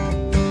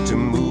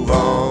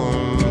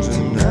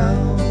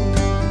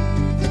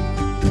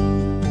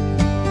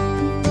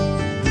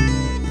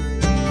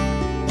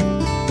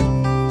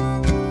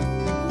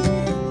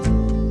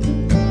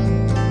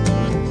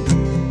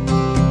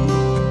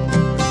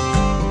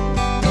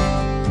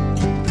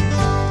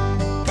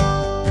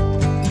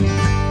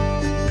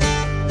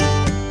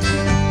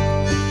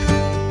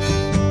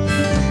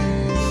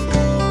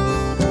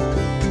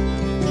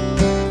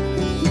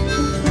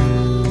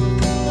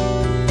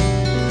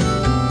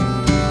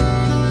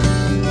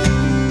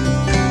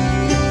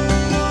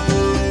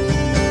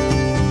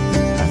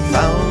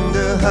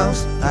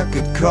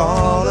 could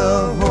call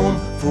a home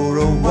for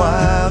a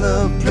while,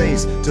 a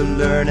place to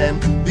learn and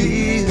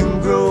be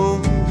and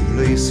grow, a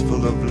place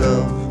full of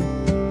love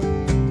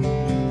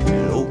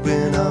and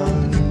open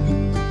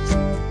arms.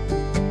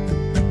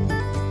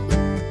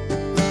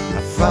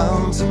 I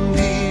found some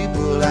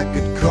people I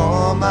could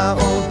call my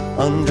own,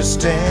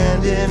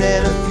 understanding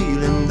and a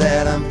feeling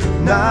that I'm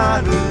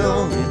not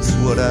alone. It's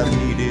what I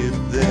needed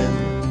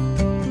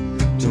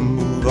then to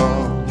move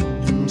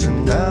on to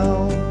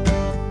now.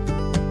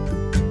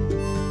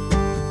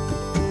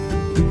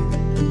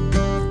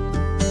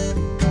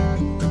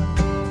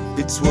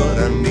 It's what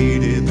I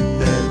needed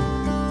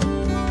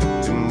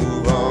then to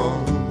move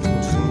on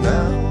to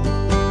now.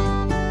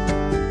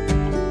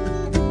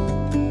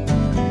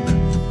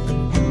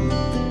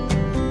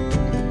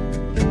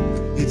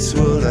 It's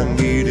what I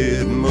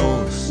needed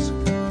most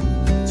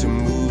to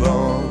move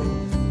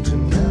on to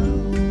now.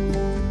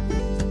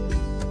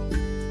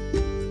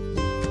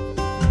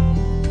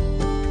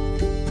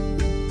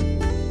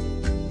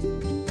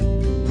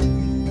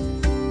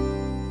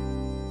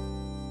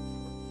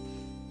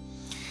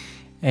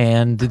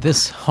 And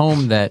this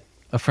home that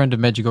a friend of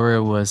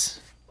Medjugorje was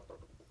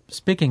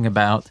speaking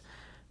about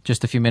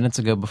just a few minutes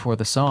ago before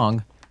the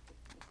song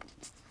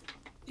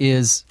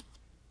is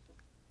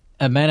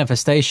a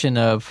manifestation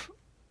of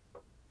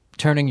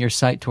turning your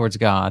sight towards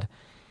God.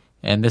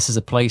 And this is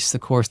a place,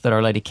 of course, that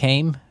Our Lady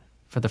came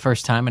for the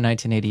first time in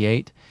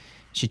 1988.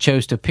 She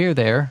chose to appear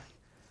there,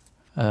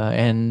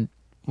 and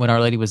when Our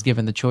Lady was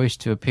given the choice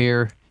to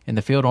appear in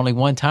the field, only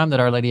one time that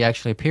Our Lady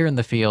actually appeared in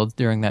the field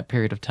during that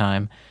period of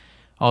time.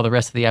 All the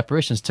rest of the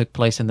apparitions took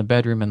place in the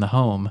bedroom and the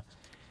home.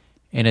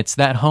 And it's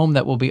that home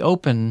that will be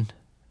open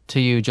to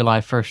you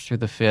July 1st through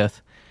the 5th.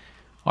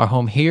 Our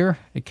home here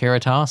at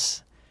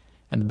Caritas,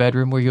 and the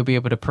bedroom where you'll be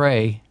able to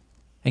pray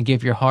and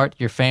give your heart,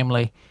 your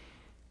family,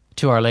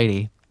 to Our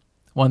Lady.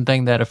 One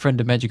thing that a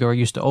friend of Medjugorje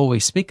used to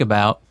always speak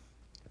about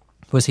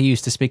was he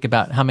used to speak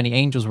about how many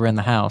angels were in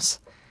the house.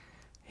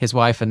 His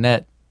wife,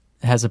 Annette,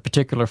 has a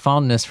particular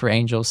fondness for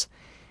angels,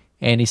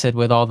 and he said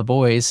with all the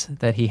boys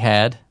that he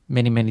had,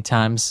 many, many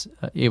times,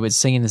 it was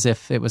seen as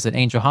if it was an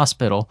angel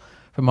hospital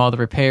from all the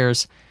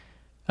repairs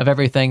of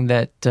everything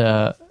that,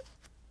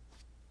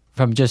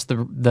 from just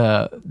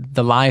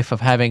the life of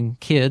having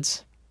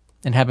kids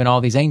and having all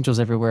these angels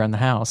everywhere in the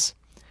house.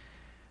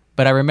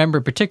 But I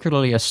remember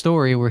particularly a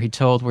story where he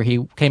told where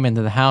he came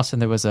into the house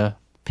and there was a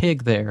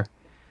pig there,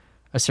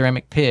 a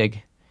ceramic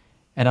pig.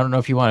 And I don't know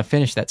if you want to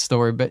finish that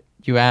story, but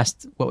you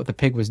asked what the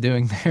pig was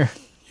doing there.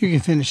 You can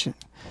finish it.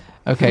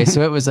 Okay,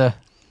 so it was a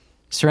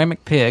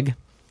ceramic pig,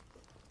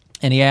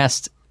 and he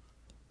asked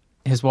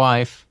his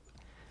wife,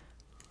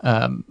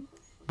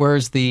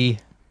 where's the...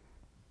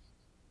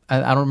 I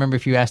don't remember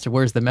if you asked her,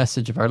 where's the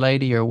message of Our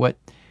Lady, or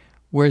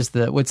what's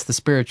the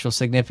spiritual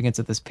significance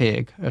of this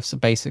pig, so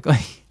basically.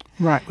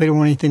 Right. We don't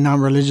want anything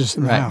non-religious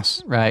in the Right,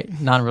 house.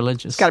 right,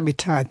 non-religious. It's got to be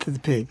tied to the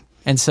pig.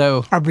 And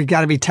so... Or we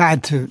got to be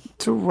tied to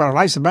what our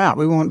life's about.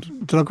 We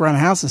want to look around the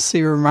house and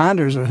see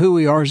reminders of who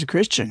we are as a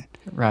Christian.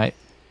 Right.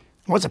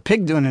 What's a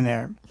pig doing in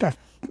there?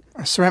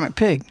 A ceramic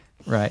pig.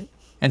 Right.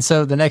 And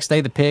so the next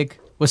day the pig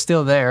was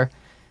still there,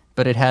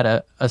 but it had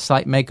a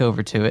slight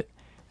makeover to it.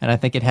 And I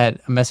think it had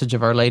a message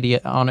of Our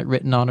Lady on it,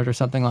 written on it, or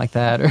something like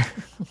that. Or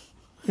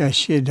Yeah,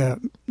 she did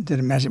a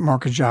magic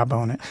marker job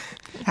on it.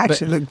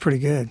 Actually, it looked pretty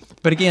good.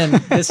 But again,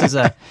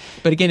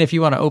 if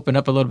you want to open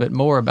up a little bit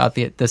more about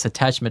this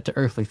attachment to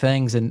earthly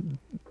things and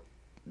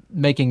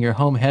making your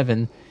home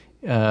heaven,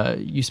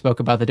 you spoke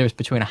about the difference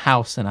between a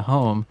house and a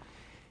home,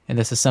 and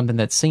this is something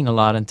that's seen a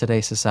lot in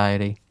today's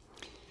society.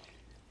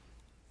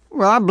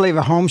 Well, I believe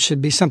a home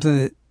should be something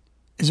that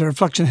is a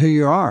reflection of who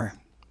you are.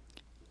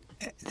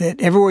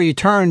 That everywhere you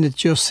turn,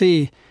 that you'll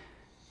see,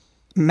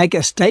 make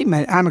a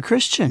statement, I'm a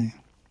Christian.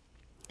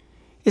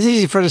 It's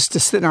easy for us to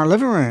sit in our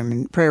living room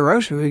and pray a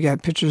rosary. We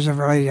got pictures of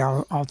Our Lady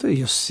all through.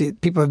 You'll see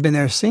it. People have been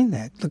there, seen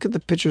that. Look at the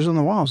pictures on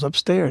the walls,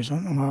 upstairs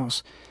on the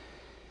walls.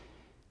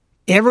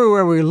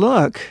 Everywhere we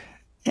look,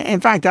 in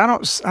fact, I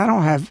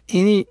don't have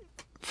any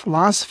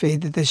philosophy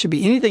that there should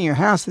be anything in your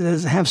house that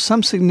doesn't have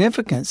some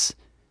significance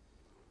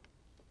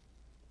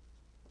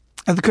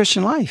of the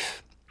Christian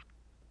life.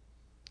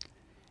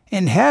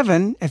 In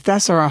heaven, if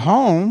that's our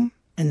home,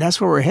 and that's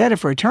where we're headed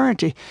for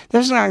eternity,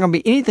 there's not going to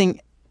be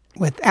anything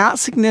without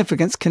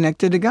significance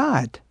connected to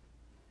God.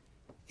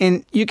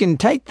 And you can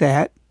take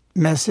that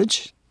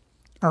message,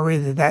 or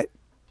either that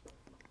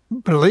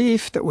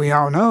belief that we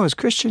all know as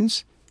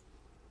Christians,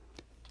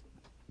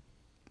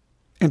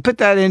 and put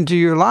that into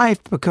your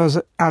life, because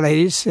Our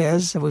Lady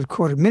says, that we've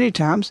quoted many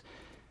times,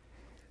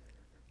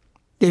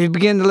 if you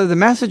begin to live the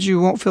message, you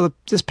won't feel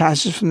this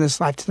passage from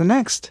this life to the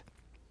next.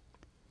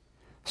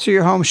 So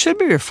your home should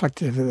be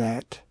reflective of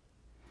that.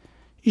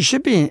 You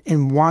should be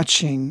in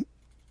watching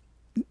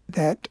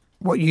that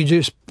what you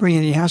do bring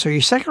in your house, or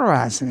you're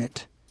secularizing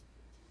it.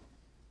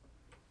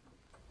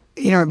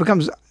 You know, it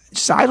becomes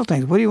just idle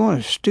things. What do you want?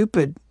 A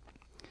stupid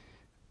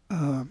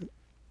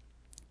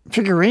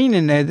figurine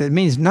in there that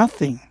means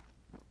nothing,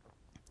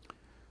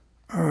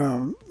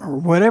 or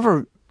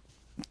whatever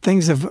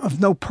things of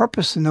no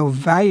purpose and no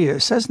value.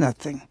 It says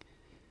nothing.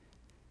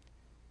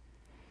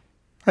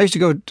 I used to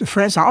go to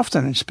France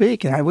often and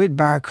speak, and we'd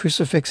buy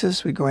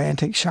crucifixes. We'd go to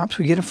antique shops.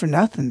 We'd get them for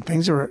nothing.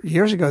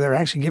 Years ago, they were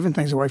actually giving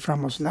things away for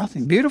almost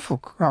nothing. Beautiful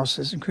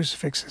crosses and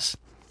crucifixes.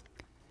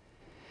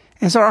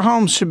 And so our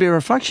homes should be a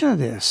reflection of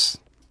this.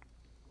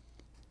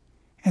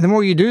 And the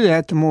more you do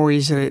that, the more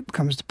easy it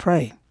becomes to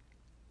pray.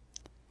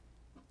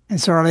 And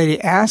so Our Lady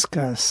asked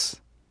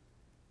us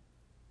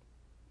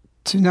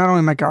to not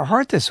only make our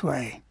heart this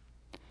way,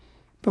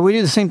 but we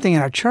do the same thing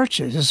in our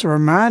churches. It's a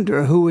reminder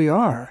of who we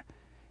are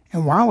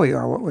and why we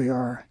are what we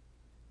are.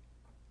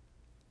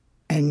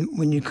 And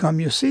when you come,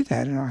 you'll see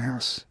that in our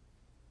house.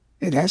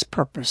 It has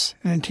purpose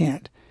and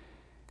intent.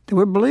 That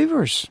we're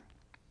believers.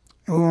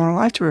 And we want our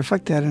life to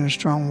reflect that in a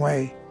strong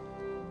way.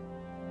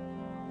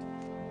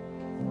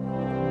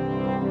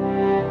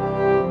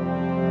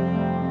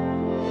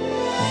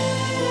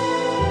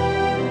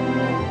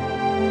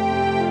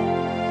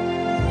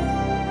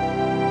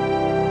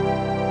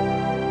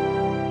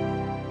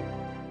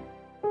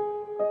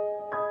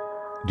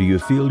 Do you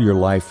feel your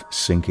life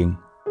sinking?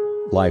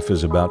 Life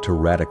is about to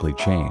radically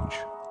change.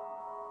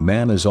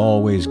 Man is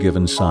always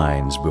given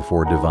signs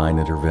before divine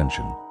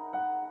intervention.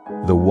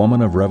 The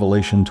woman of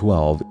Revelation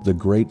 12, the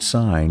great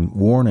sign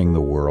warning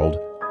the world,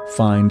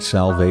 find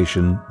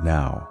salvation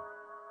now.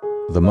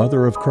 The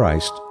Mother of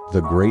Christ, the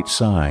great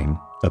sign,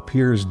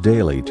 appears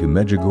daily to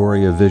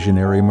Medjugorje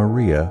visionary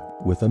Maria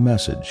with a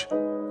message.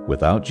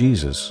 Without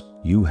Jesus,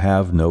 you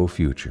have no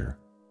future.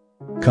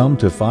 Come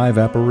to 5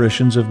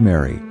 apparitions of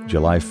Mary,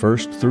 July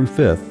 1st through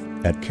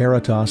 5th at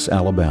Caritas,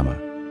 Alabama.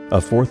 A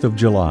 4th of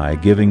July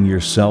giving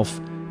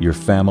yourself, your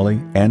family,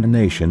 and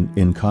nation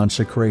in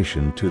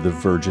consecration to the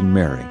Virgin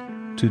Mary,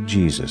 to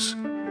Jesus,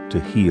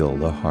 to heal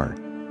the heart.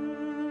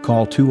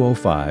 Call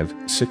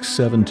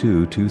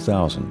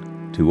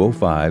 205-672-2000,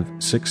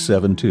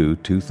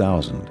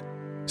 205-672-2000.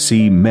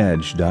 See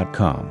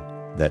Medj.com.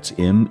 That's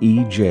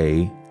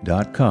MEJ.com,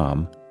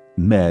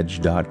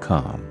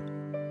 Medj.com.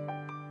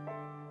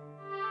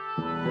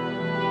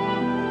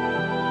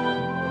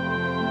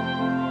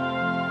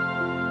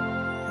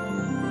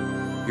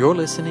 You're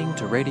listening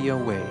to Radio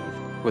Wave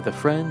with a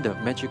Friend of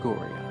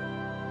Medjugorje.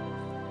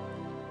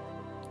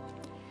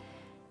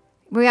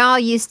 We're all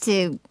used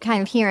to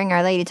kind of hearing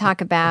Our Lady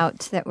talk about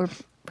that we're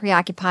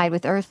preoccupied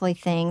with earthly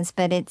things,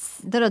 but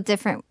it's a little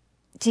different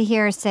to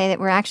hear her say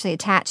that we're actually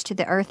attached to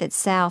the earth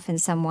itself in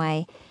some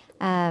way.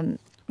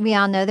 We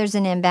all know there's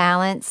an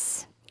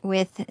imbalance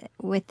with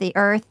the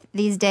earth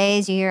these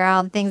days. You hear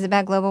all the things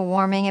about global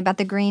warming, about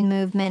the green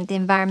movement, the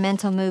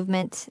environmental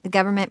movement, the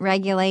government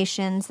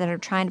regulations that are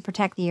trying to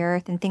protect the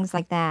earth and things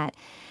like that.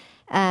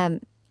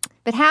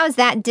 But how is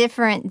that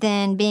different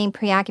than being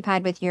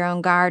preoccupied with your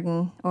own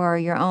garden or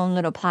your own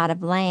little plot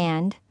of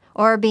land,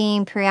 or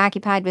being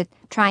preoccupied with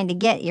trying to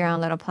get your own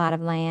little plot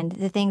of land,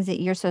 the things that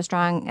you're so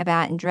strong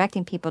about in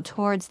directing people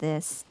towards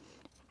this?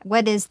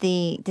 What is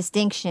the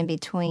distinction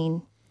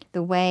between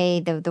the way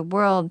the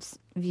world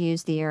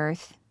views the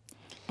earth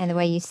and the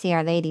way you see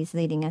Our Lady's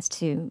leading us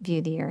to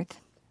view the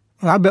earth?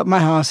 Well, I built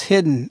my house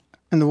hidden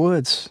in the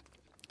woods.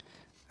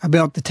 I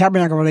built the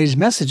Tabernacle of Our Lady's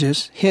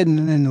Messages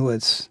hidden in the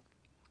woods.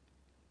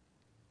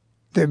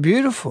 They're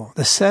beautiful.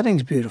 The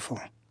setting's beautiful.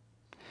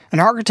 An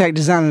architect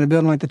designing a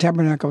building like the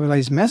Tabernacle of Our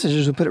Lady's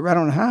Messages will put it right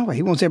on the highway.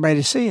 He wants everybody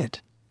to see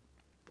it.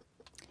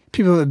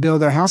 People that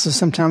build their houses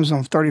sometimes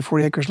on 30,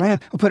 40 acres of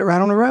land will put it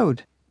right on the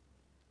road.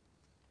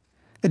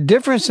 The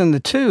difference in the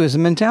two is the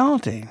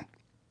mentality.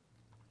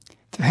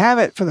 To have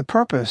it for the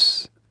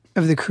purpose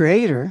of the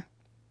Creator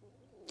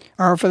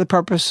or for the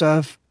purpose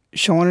of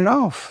showing it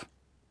off.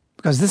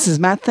 Because this is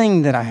my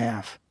thing that I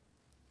have.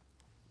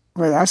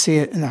 Whether I see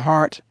it in the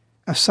heart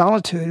of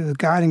solitude with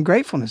God and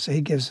gratefulness that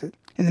He gives it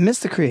in the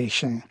midst of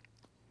creation.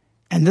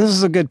 And this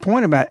is a good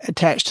point about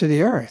attached to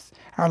the earth.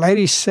 Our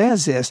Lady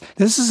says this.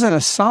 This is an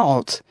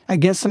assault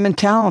against the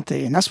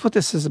mentality. And that's what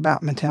this is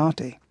about,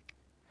 mentality.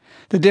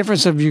 The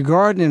difference of your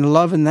garden and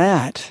loving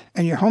that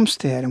and your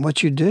homestead and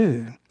what you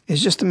do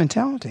is just the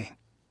mentality.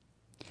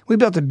 We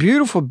built a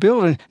beautiful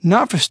building,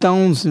 not for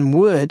stones and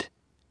wood,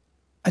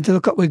 and to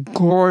look what we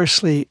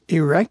gloriously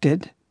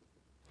erected,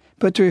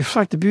 but to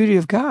reflect the beauty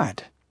of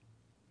God.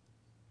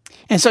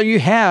 And so you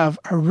have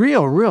a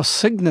real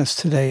sickness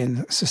today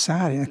in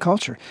society and the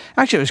culture.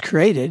 Actually, it was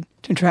created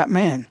to entrap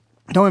man.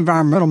 No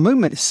environmental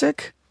movement is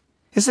sick.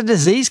 It's a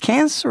disease,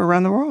 cancer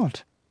around the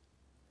world.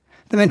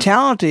 The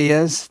mentality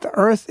is the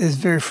earth is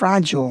very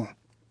fragile.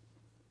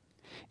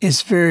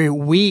 It's very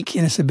weak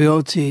in its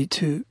ability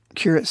to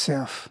cure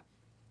itself.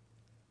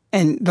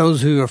 And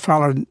those who have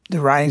followed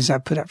the writings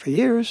I've put up for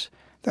years,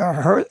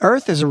 the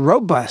earth is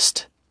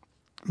robust,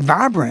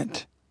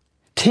 vibrant,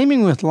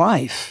 teeming with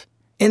life.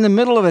 In the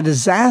middle of a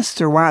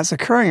disaster while it's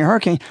occurring, a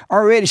hurricane,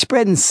 already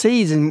spreading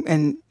seeds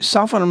and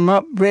softening them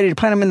up, ready to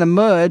plant them in the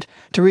mud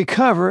to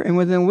recover, and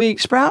within a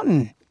week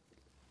sprouting.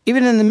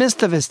 Even in the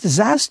midst of its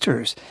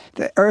disasters,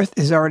 the earth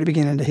is already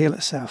beginning to heal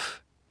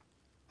itself.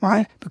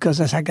 Why? Because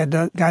that's how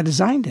God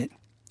designed it.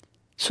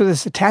 So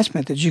this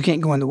attachment that you can't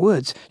go in the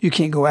woods, you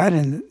can't go out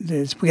in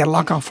this, we got to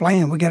lock off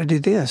land, we got to do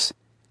this.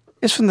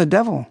 It's from the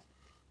devil.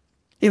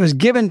 It was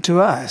given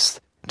to us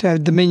to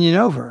have dominion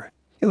over.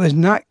 It was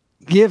not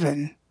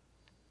given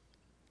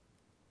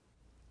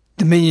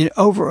dominion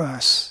over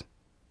us.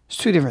 It's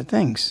two different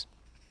things.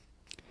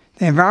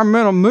 The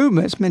environmental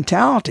movement's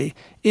mentality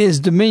is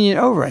dominion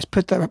over us.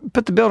 Put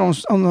the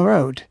build on the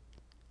road.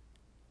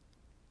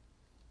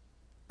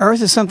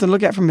 Earth is something to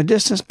look at from a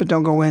distance, but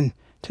don't go into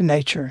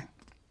nature.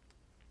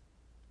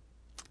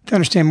 To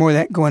understand more of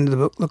that, go into the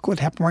book, Look What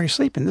Happened While You're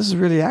Sleeping. This is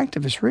really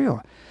active. It's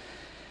real.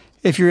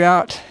 If you're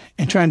out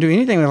and trying to do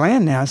anything with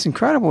land now, it's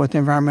incredible what the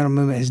environmental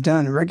movement has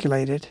done and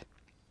regulated.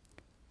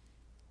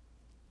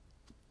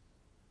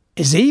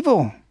 It's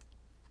evil.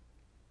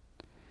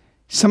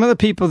 Some of the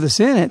people that's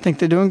in it think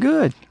they're doing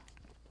good,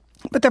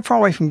 but they're far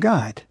away from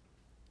God.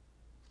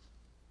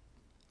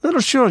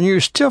 Little children,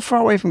 you're still far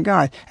away from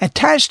God,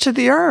 attached to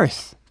the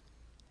earth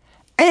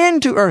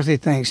and to earthly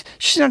things.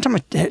 She's not talking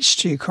about attached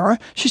to your car.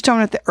 She's talking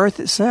about the earth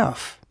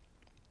itself.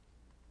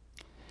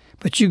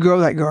 But you grow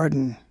that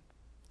garden.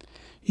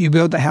 You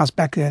build that house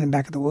back there in the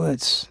back of the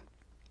woods.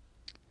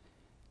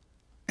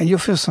 And you'll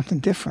feel something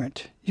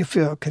different. You'll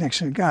feel a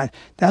connection to God.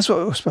 That's what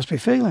we're supposed to be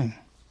feeling.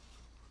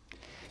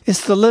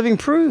 It's the living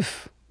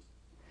proof.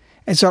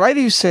 And so a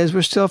lady who says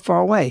we're still far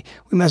away,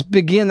 we must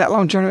begin that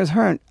long journey with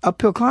her, an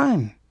uphill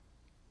climb.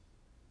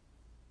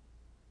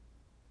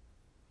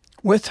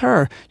 With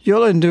her,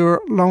 you'll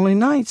endure lonely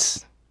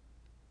nights.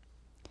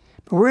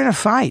 But we're in a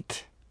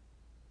fight.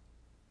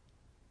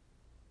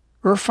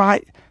 We're a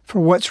fight for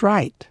what's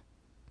right.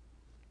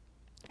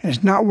 And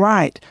it's not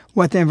right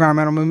what the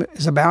environmental movement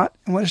is about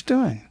and what it's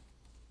doing.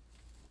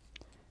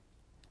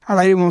 Our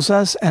Lady wants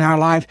us and our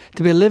life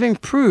to be living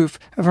proof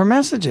of her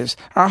messages.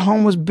 Our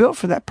home was built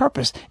for that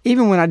purpose,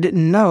 even when I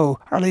didn't know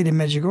Our Lady of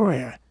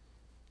Medjugorje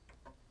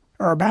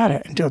or about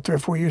it until 3 or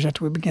 4 years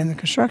after we began the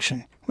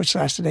construction, which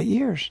lasted 8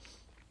 years.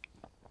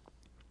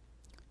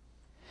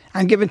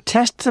 I'm giving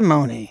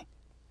testimony.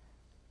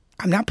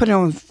 I'm not putting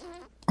it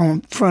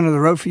on front of the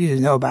road for you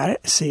to know about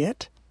it, see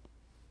it.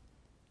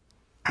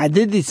 I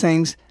did these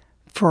things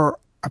for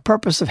a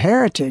purpose of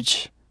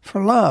heritage,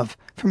 for love,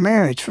 for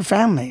marriage, for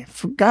family,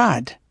 for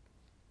God.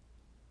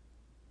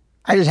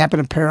 I just happen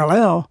to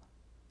parallel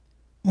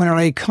when Our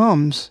Lady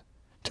comes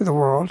to the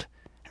world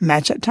and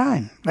match that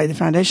time. Laid the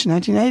foundation in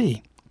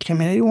 1980.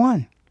 Came in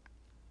 81.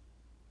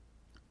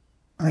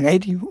 Or in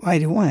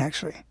 81,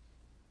 actually.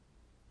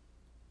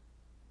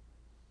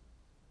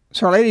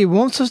 So Our Lady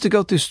wants us to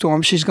go through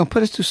storms. She's going to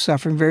put us through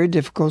suffering, very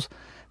difficult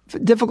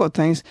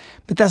things,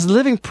 but that's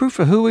living proof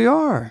of who we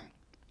are.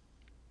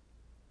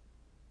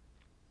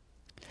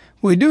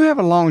 We do have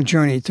a long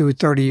journey through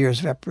 30 years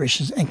of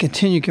apparitions and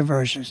continued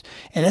conversions,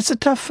 and it's a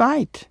tough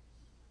fight.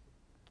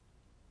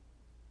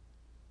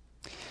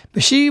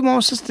 But she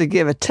wants us to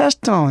give a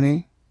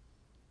testimony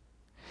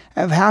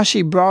of how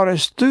she brought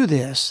us through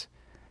this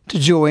to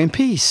joy and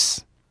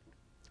peace.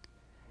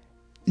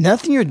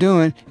 Nothing you're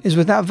doing is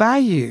without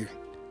value,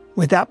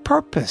 without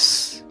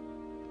purpose.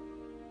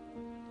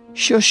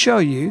 She'll show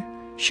you,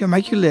 she'll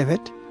make you live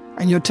it,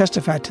 and you'll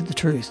testify to the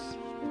truth.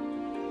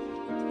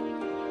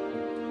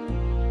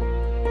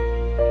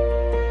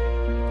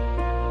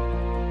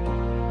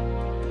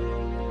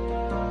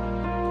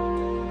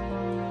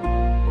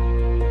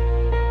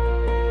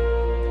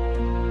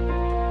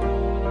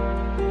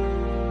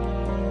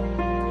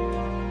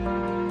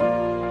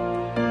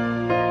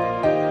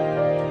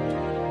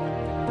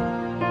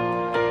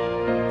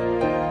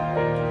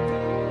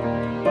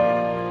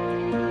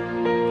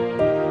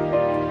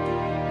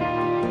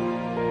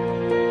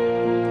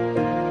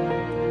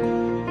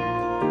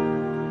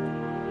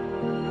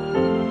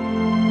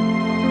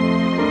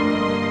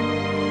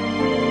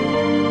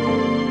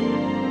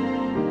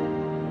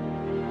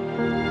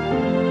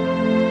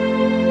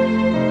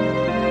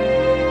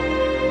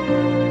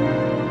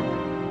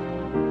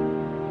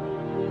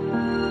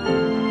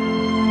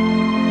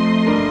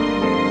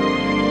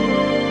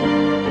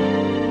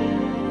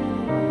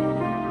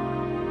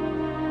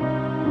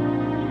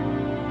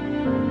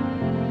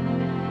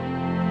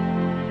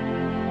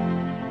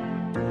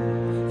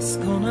 It's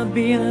gonna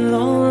be a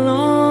long,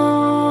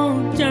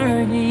 long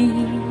journey.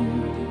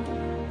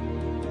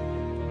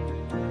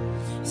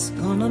 It's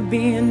gonna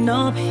be an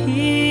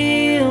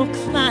uphill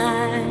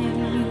climb.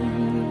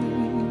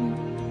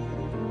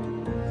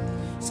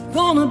 It's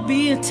gonna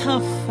be a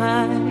tough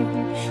fight.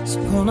 It's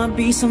gonna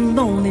be some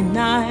lonely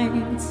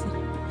nights.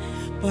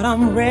 But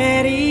I'm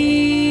ready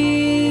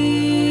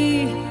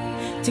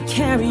to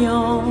carry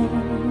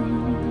on.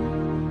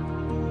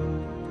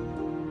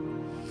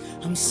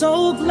 I'm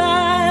so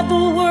glad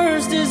the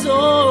worst is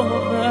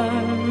over.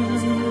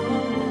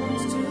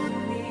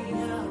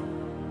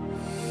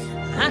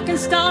 I can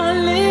start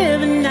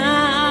living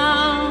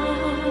now.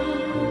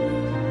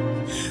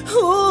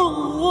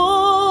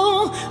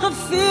 Ooh, I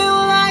feel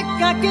like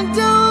I can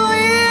do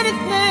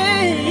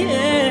anything.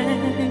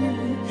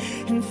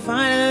 And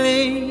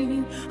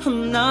finally,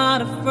 I'm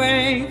not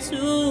afraid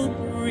to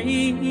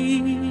breathe.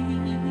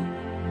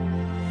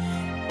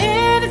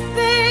 Anything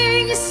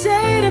anything you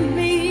say to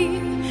me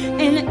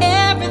and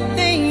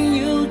everything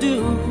you do,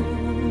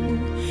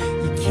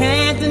 you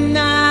can't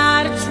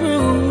deny the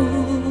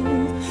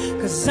truth,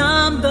 'cause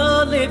I'm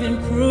the living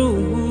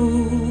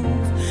proof.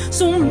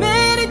 So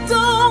many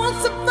don't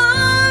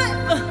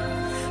survive,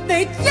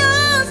 they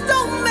just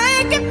don't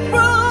make it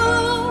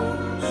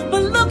through.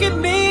 But look at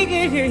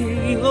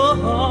me,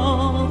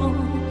 oh,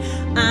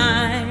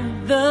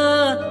 I'm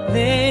the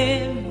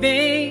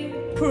living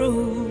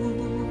proof.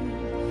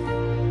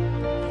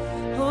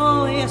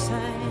 Oh, yes, I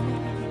am.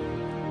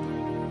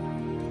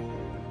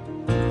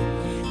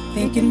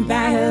 Thinking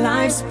back,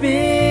 life's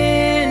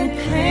been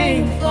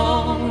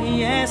painful,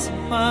 yes it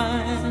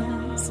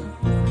was.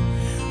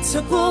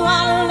 Took a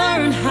while to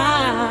learn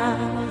how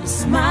to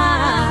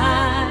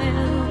smile.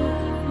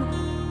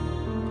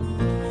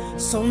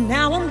 So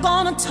now I'm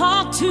gonna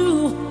talk to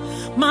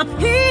my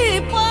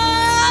people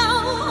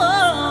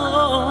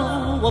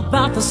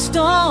about the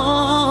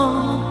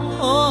storm,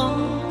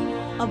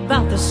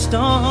 about the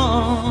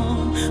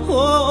storm.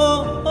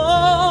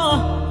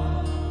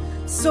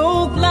 So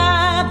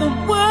glad the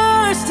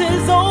worst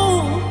is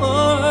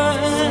over.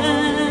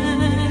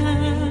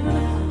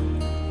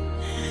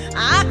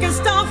 I can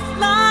start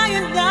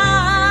flying down.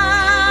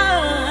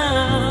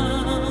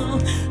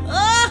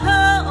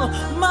 Oh,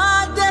 my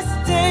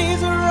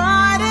destiny's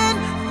right in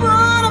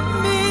front of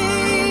me,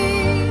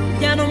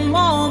 and I'm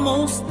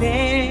almost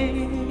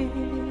there,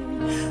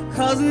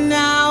 'cause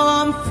now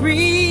I'm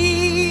free.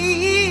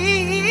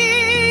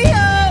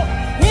 Oh,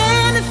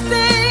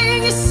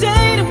 anything you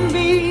say to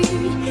me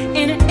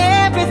and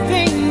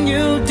everything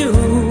you do,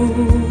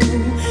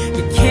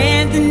 you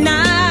can't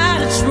deny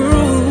the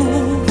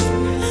truth,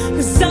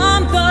 'cause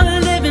I'm the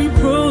living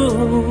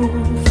proof.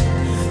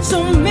 So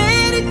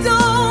many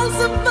don't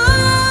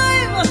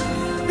survive,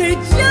 they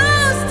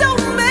just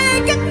don't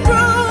make it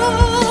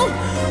through.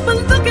 But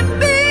look at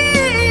me,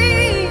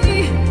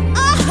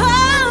 oh,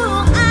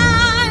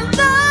 I'm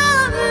the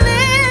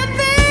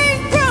living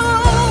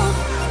proof.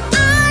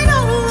 I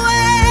know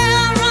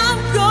where I'm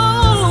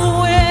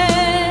going,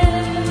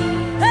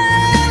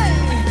 hey,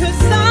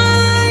 'cause I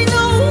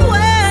know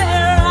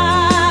where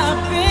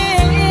I've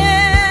been.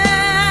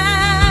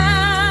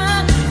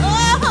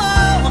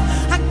 Oh,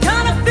 I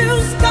got a few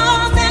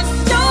scars that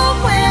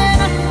showing,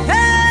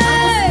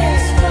 hey,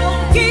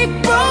 keep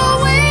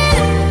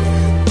growing,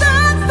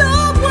 that's the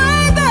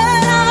way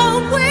that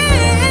I'll win.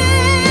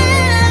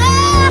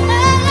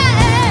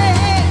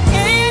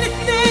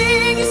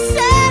 Anything you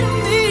say to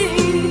me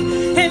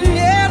and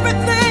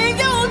everything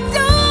you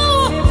do,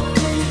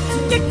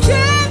 you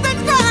can't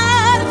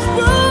deny the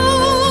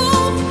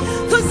truth,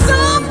 'cause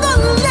I'm the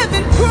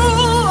living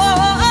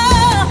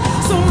proof.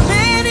 So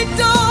many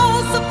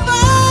don't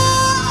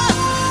survive,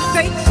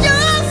 they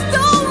just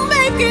don't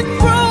make it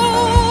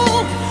through.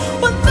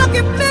 But look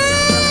at me,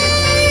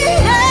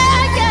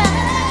 yeah, yeah,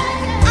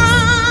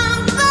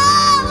 I'm the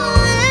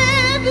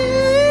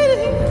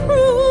living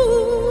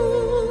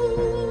proof.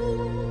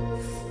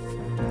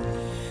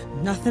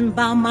 Nothing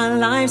about my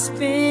life's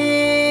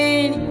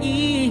been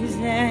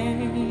easy,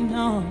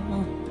 no.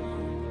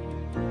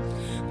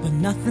 But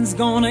nothing's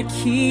gonna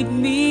keep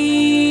me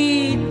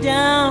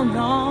down,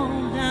 no,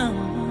 down.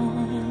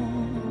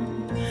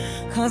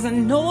 'Cause I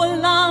know a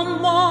lot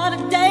more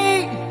today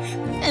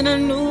than I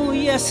knew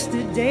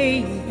yesterday.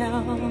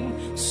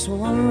 So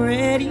I'm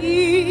ready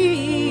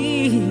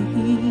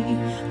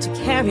to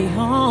carry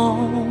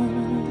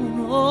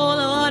on. Oh,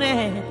 Lord,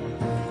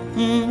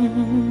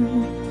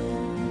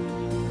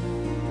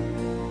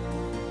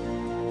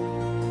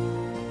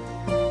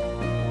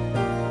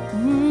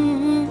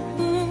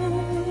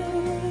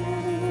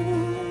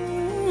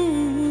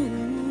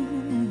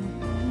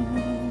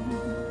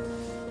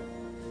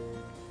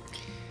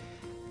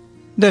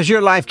 Does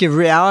your life give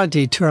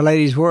reality to Our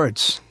Lady's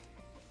words?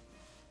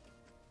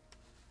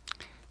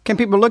 Can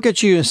people look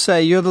at you and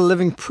say, you're the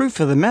living proof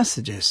of the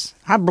messages?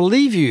 I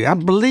believe you. I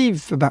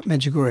believe about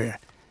Medjugorje,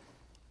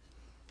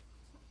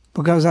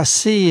 because I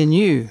see in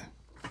you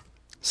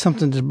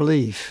something to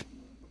believe.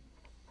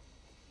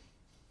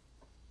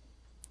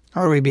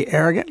 Are we to be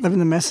arrogant living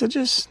the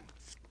messages?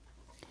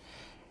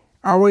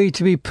 Are we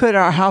to be put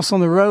our house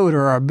on the road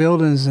or our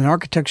buildings and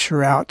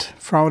architecture out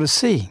for all to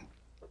see?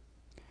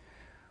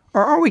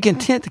 Or are we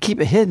content to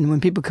keep it hidden?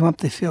 When people come up,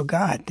 they feel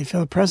God. They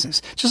feel the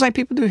presence, just like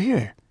people do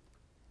here.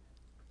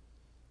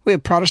 We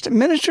have Protestant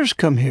ministers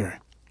come here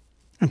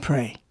and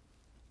pray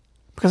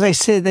because they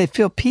said they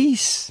feel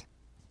peace.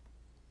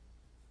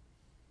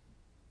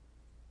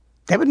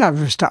 They would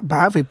never stop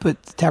by if we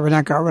put the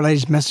Tabernacle Our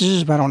Lady's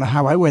messages out on the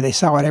highway where they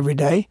saw it every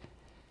day.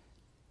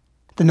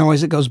 The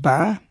noise that goes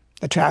by,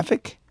 the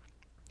traffic.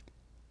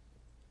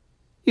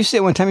 You see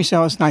it one time, you say,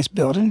 oh, it's a nice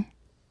building.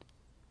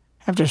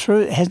 After it's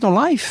through, it has no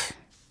life.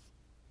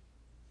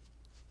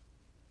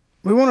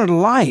 We wanted a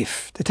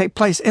life to take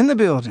place in the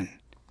building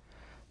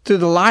through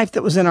the life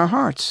that was in our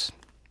hearts.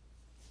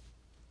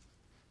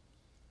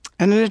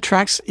 And it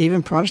attracts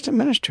even Protestant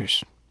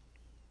ministers.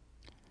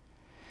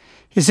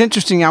 It's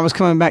interesting, I was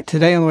coming back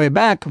today on the way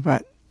back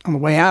about On the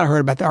way out, I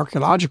heard about the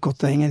archaeological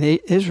thing in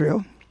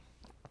Israel.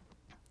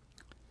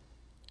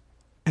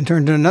 And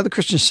turned to another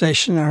Christian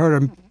station. I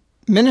heard a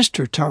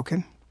minister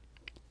talking.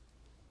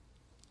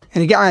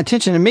 And he got my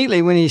attention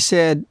immediately when he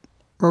said,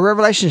 well,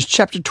 Revelation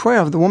chapter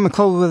 12, the woman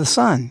clothed with the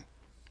sun.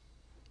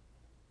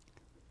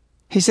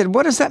 He said,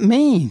 what does that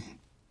mean?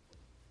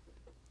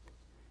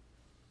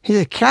 He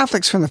said,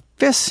 Catholics from the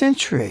 5th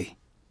century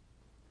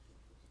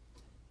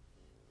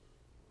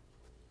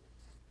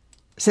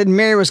said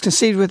Mary was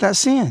conceived without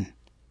sin.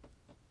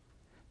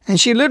 And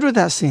she lived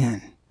without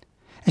sin.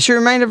 And she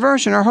remained a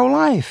virgin her whole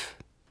life.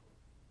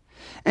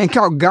 And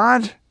called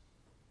God,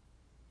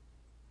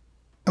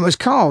 and was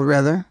called,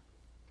 rather,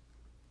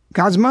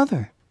 God's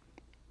mother.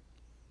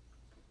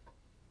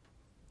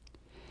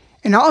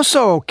 And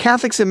also,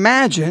 Catholics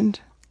imagined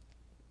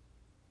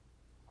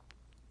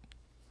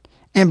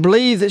and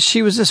believed that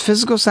she was this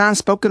physical sign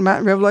spoken about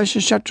in Revelation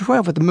chapter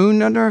 12 with the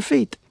moon under her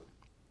feet.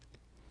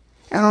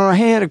 And on her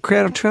head, a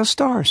crown of 12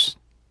 stars.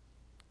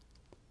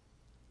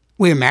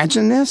 We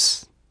imagine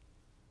this?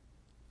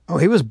 Oh,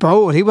 he was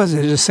bold. He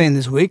wasn't just saying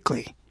this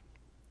weakly.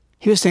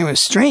 He was saying with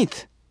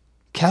strength.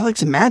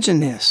 Catholics imagine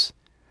this.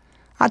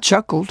 I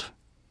chuckled.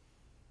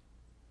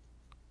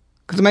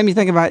 Because it made me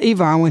think about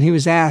Yvonne when he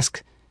was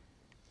asked,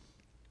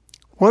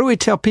 what do we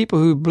tell people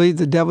who believe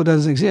the devil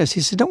doesn't exist?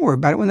 He said, don't worry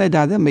about it. When they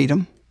die, they'll meet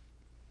him.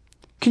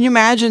 Can you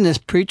imagine this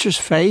preacher's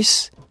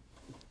face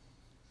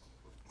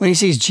when he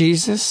sees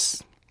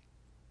Jesus?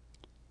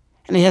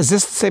 And he has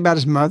this to say about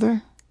his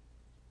mother?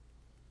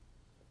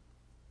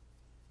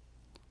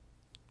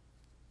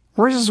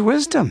 Where's his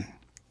wisdom?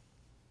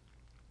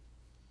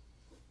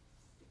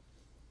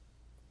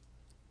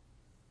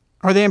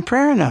 Are they in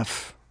prayer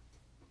enough?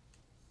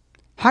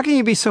 How can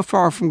you be so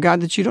far from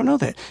God that you don't know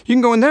that? You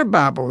can go in their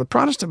Bible, the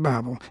Protestant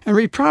Bible, and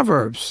read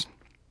Proverbs.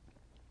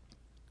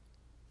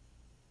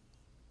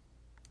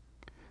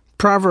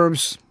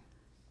 Proverbs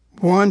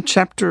 1,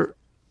 chapter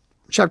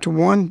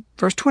 1,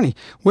 verse 20.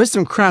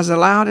 Wisdom cries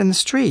aloud in the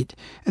street.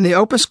 In the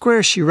open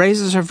square she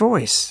raises her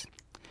voice.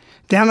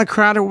 Down the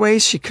crowded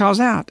ways she calls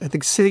out. At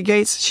the city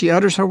gates she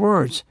utters her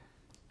words.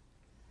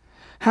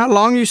 How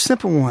long, you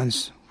simple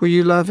ones, will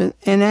you love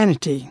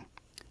inanity?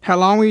 How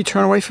long will you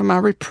turn away from my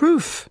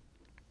reproof?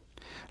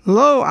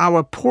 Lo, I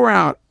will pour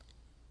out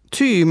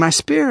to you my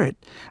spirit.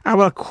 I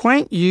will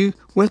acquaint you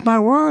with my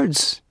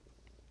words.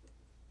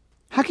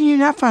 How can you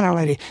not find Our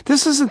Lady?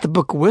 This isn't the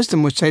book of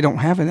wisdom, which they don't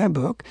have in that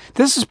book.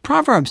 This is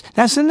Proverbs.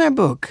 That's in their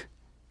book.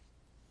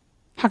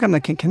 How come they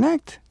can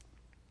connect?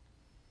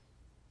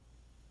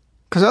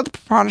 Because other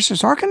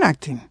Protestants are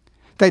connecting.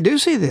 They do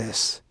see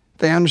this.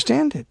 They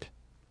understand it.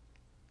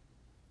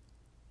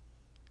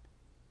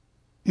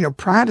 You know,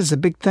 pride is a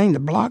big thing that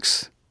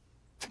blocks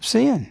from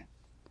sin.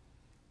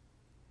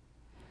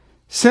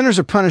 Sinners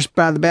are punished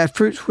by the bad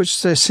fruits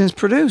which their sins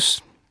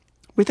produce.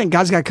 We think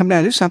God's got to come down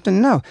and do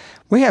something. No.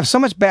 We have so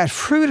much bad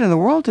fruit in the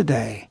world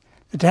today.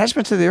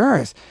 Attachment to the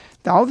earth.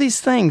 All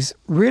these things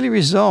really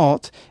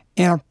result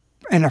in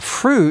a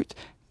fruit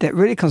that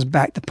really comes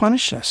back to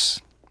punish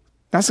us.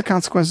 That's the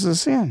consequences of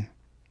sin.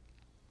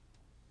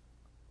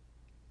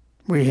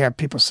 We have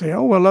people say,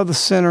 oh, well, love the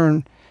sinner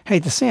and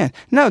hate the sin.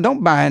 No,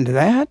 don't buy into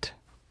that.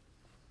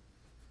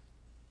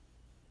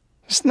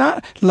 It's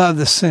not love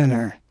the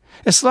sinner.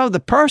 It's love the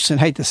person,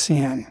 hate the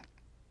sin.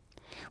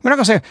 We're not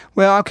going to say,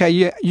 well, okay,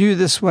 you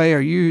this way or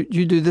you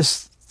do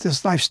this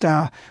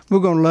lifestyle. We're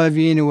going to love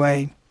you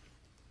anyway.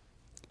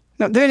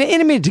 No, they're an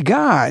enemy to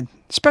God,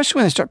 especially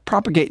when they start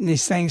propagating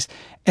these things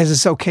as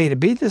it's okay to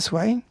be this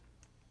way.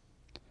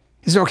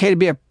 Is it okay to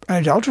be an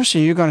adulteress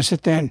and you're going to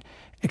sit there and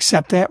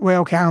accept that?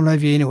 Well, okay, I'll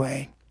love you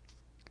anyway.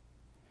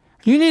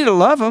 You need to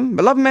love them,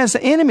 but love them as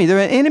the enemy. They're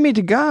an enemy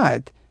to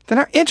God. They're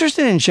not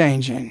interested in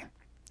changing.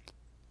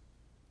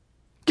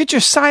 Get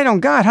your sight on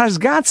God. How does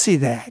God see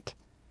that?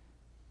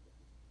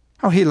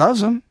 Oh, he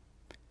loves them,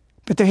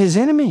 but they're his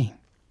enemy.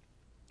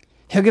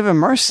 He'll give them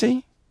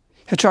mercy.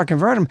 He'll try to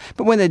convert them.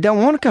 But when they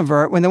don't want to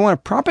convert, when they want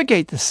to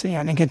propagate the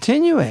sin and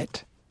continue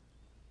it,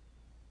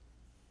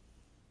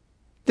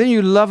 then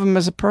you love them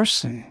as a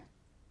person,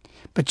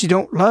 but you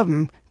don't love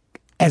them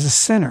as a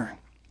sinner.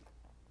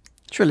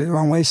 It's really the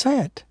wrong way to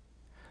say it.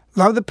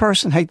 Love the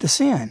person, hate the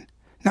sin.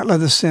 Not love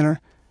the sinner,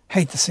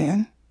 hate the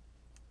sin.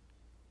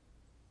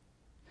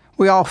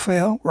 We all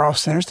fail. We're all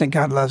sinners. Thank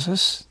God loves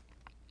us.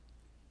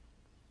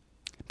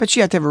 But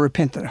you have to have a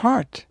repentant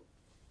heart.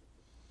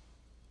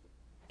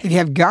 If you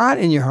have God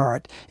in your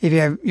heart, if you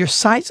have your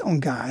sights on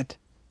God,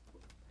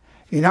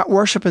 you're not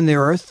worshiping the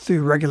earth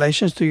through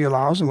regulations, through your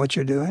laws and what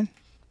you're doing.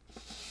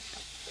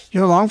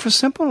 You're long for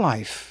simple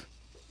life.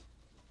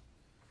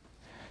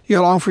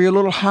 You're long for your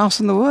little house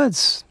in the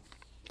woods.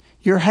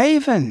 Your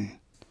haven.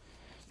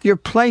 Your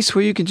place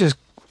where you can just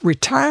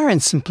retire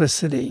in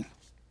simplicity.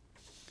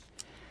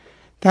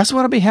 That's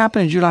what will be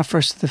happening July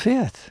 1st to the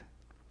 5th.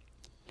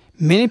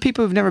 Many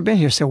people who've never been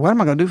here say, what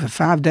am I going to do for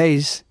 5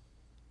 days?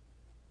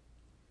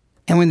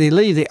 And when they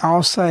leave, they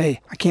all say,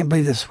 I can't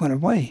believe this went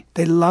away.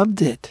 They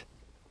loved it.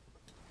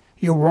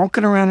 You're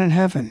walking around in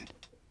heaven.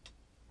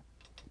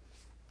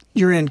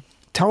 You're in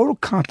total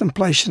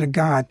contemplation of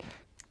God.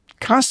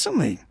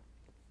 constantly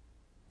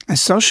and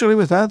socially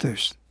with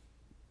others.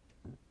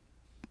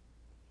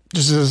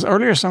 Just as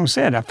earlier song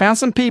said, I found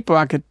some people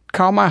I could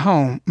call my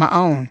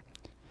own,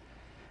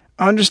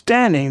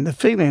 understanding the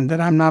feeling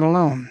that I'm not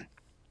alone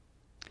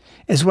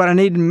is what I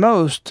needed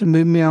most to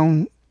move me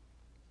on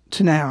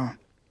to now.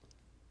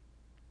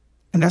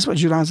 And that's what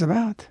July's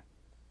about.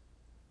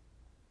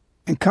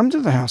 And come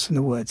to the house in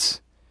the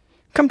woods.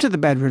 Come to the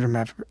Bad Rhythm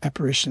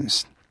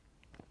apparitions.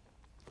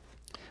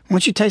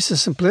 Once you taste the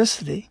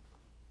simplicity,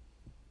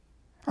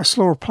 a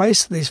slower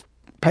pace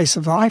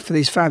of life for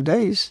these 5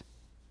 days,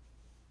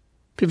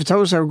 people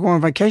told us they were going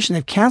on vacation.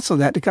 They've canceled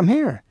that to come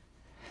here.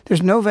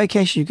 There's no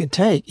vacation you can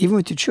take, even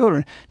with your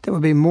children, that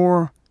would be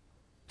more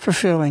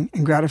fulfilling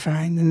and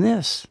gratifying than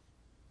this.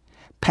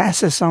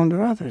 Pass this on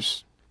to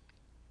others.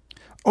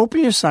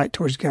 Open your sight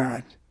towards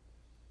God.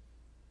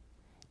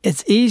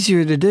 It's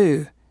easier to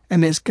do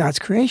amidst God's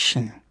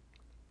creation.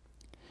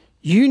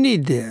 You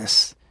need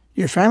this,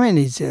 your family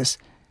needs this,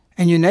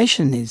 and your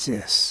nation needs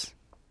this.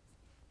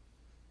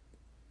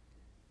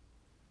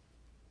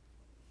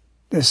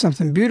 There's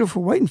something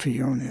beautiful waiting for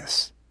you on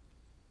this.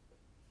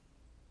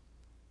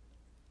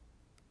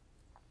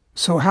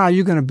 So how are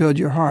you going to build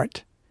your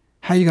heart?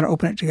 How are you going to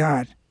open it to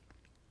God?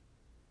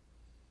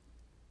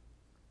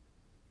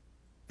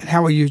 And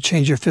how will you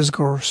change your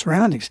physical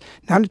surroundings?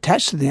 Not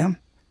attached to them,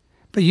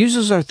 but use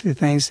those earthly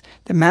things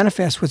that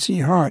manifest what's in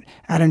your heart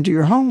out into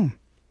your home,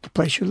 the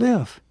place you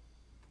live.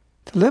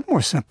 To live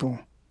more simple.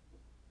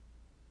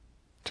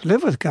 To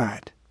live with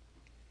God.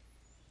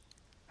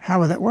 How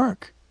will that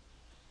work?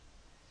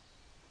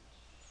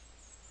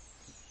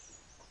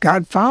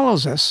 God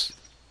follows us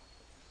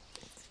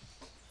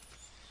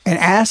and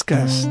asks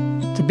us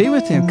to be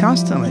with Him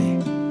constantly.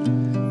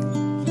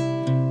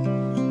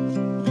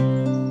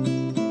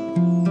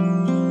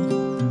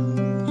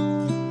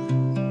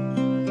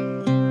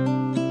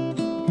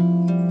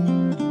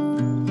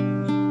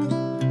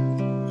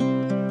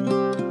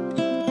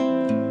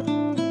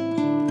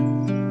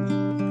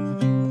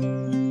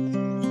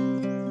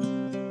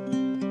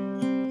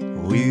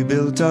 We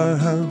built our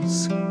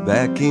house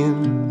back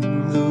in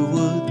the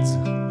woods,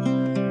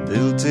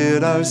 built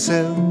it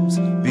ourselves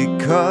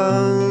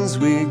because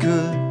we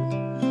could.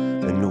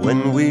 And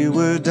when we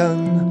were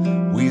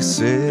done, we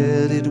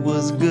said it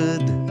was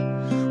good.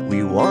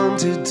 We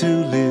wanted to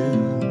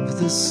live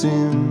the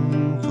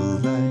simple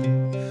life.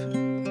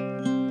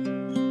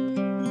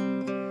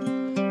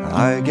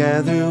 I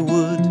gather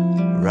wood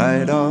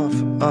right off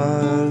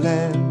our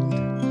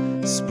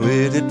land,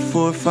 split it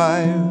for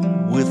fire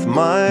with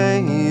my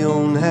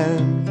own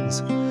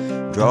hands,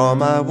 draw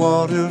my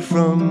water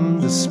from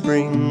the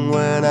spring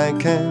when I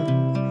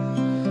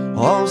can,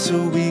 all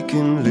so we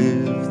can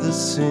live the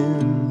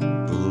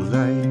simple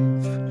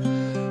life.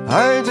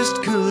 I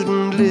just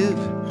couldn't live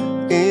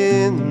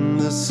in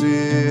the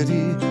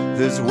city.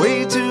 There's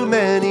way too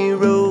many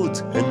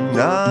roads and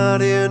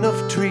not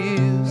enough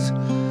trees.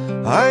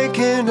 I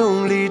can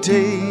only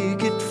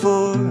take it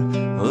for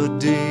a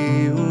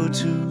day or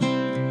two,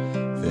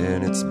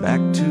 then it's back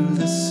to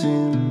the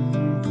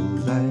simple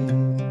life.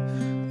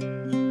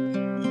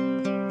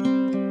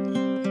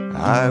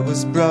 I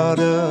was brought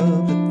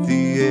up at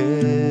the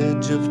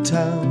edge of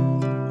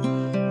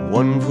town,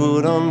 one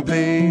foot on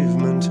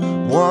pavement,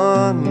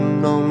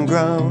 one on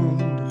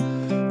ground.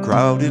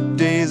 Crowded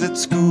days at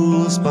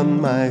school spun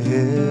my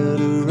head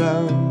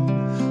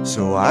around,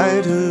 so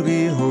I'd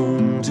hurry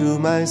home to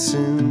my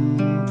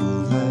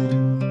simple life.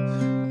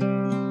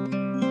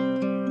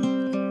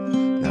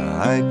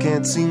 Now I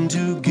can't seem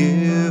to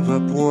give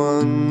up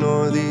one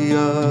or the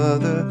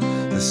other.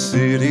 The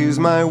city's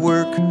my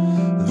work,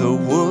 the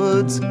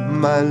woods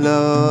my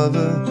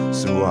lover,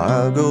 so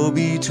I'll go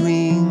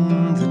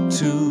between the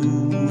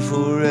two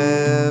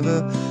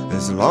forever,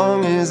 as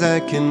long as I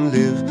can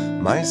live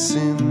my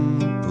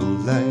simple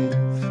life.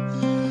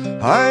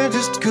 I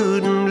just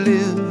couldn't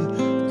live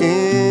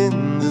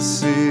in the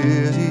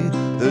city.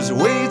 There's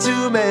way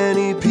too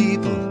many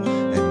people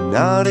and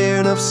not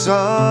enough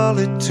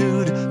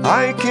solitude.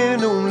 I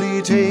can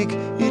only take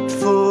it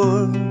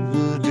for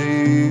a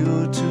day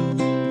or two,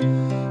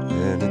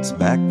 and it's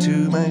back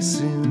to my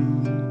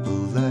simple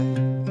life.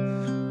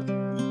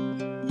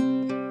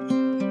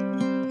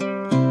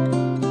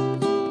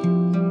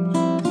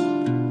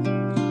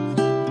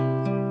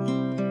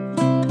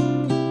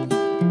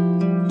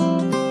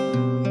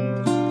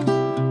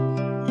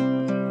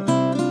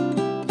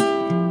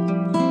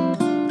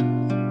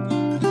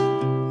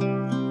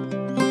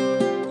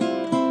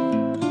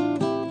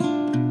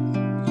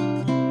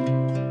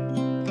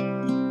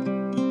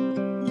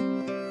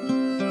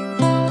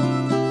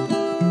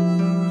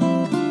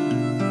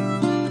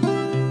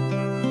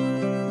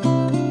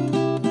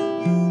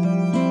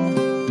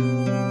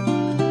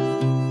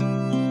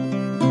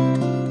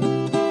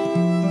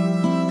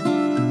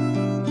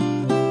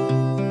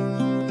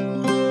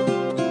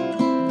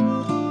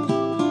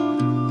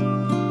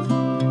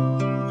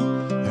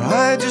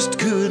 I just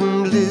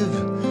couldn't live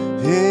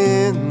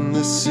in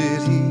the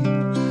city.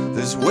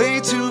 There's way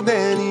too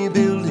many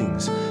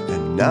buildings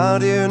and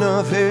not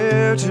enough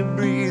air to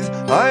breathe.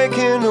 I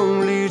can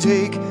only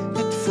take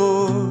it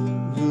for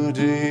a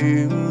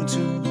day or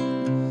two,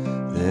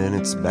 then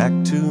it's back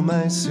to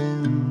my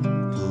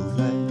simple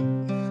life.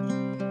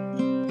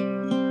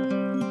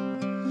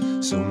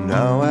 So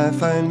now I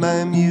find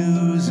my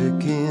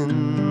music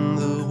in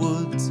the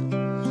woods,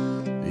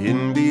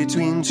 in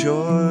between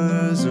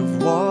shores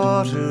of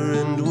water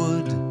and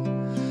wood.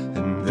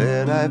 And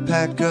then I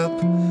pack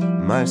up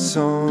my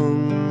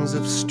songs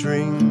of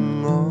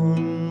string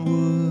on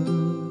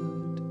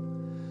wood,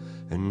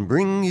 and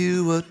bring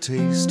you a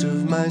taste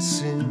of my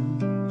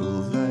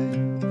simple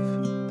life.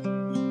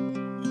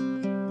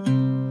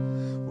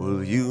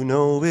 Well, you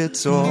know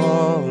it's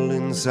all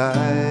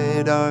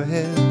inside our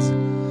heads,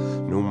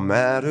 no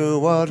matter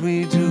what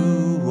we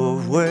do or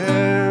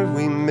where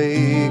we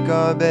make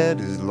our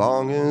bed. As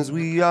long as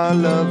we are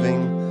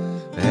loving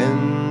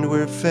and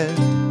we're fed,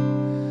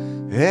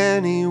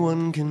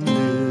 anyone can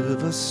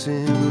live a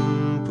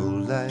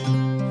simple life.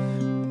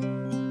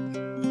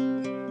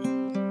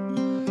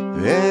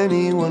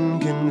 Anyone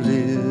can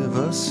live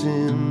a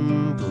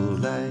simple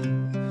life.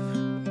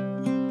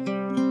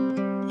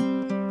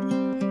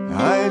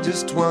 I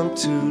just want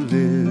to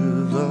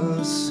live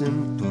a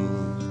simple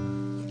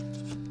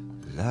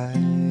life.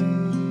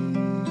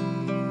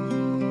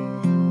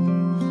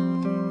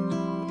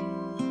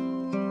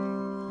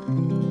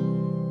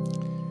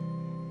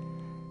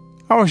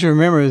 Always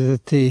remember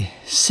that the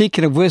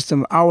seeking of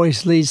wisdom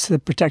always leads to the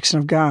protection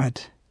of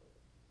God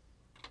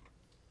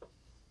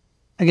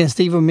against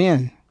evil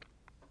men.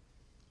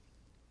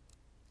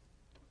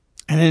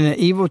 And in an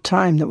evil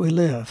time that we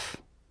live,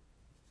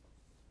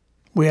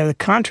 we have the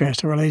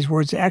contrast of Our Lady's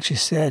words that actually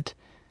said,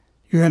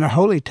 you're in a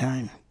holy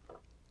time.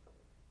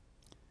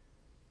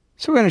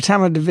 So we're in a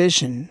time of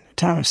division, a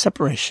time of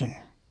separation.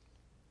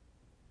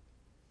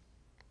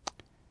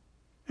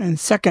 And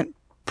 2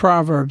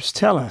 Proverbs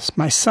tell us,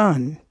 my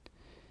son,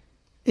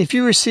 if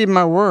you receive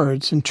my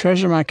words and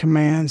treasure my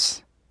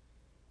commands,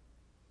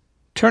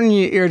 turning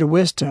your ear to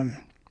wisdom,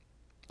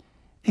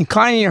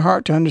 inclining your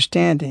heart to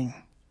understanding,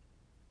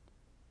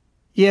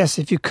 yes,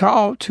 if you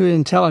call to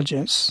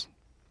intelligence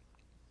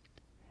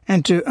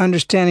and to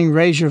understanding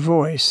raise your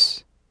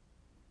voice,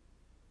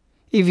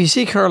 if you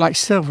seek her like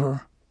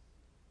silver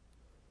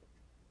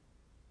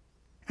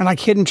and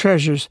like hidden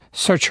treasures,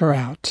 search her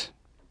out.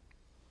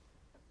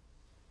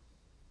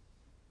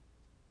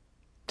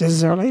 This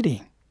is Our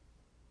Lady.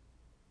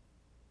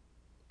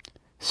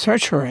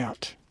 Search her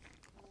out.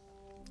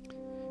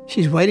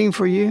 She's waiting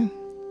for you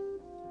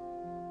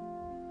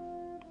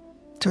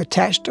to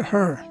attach to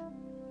her,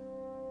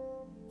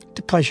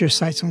 to place your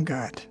sights on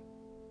God.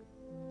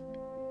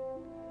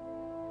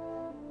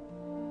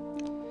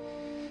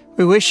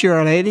 We wish you,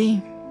 Our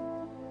Lady.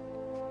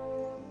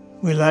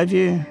 We love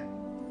you.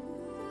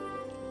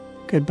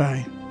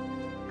 Goodbye.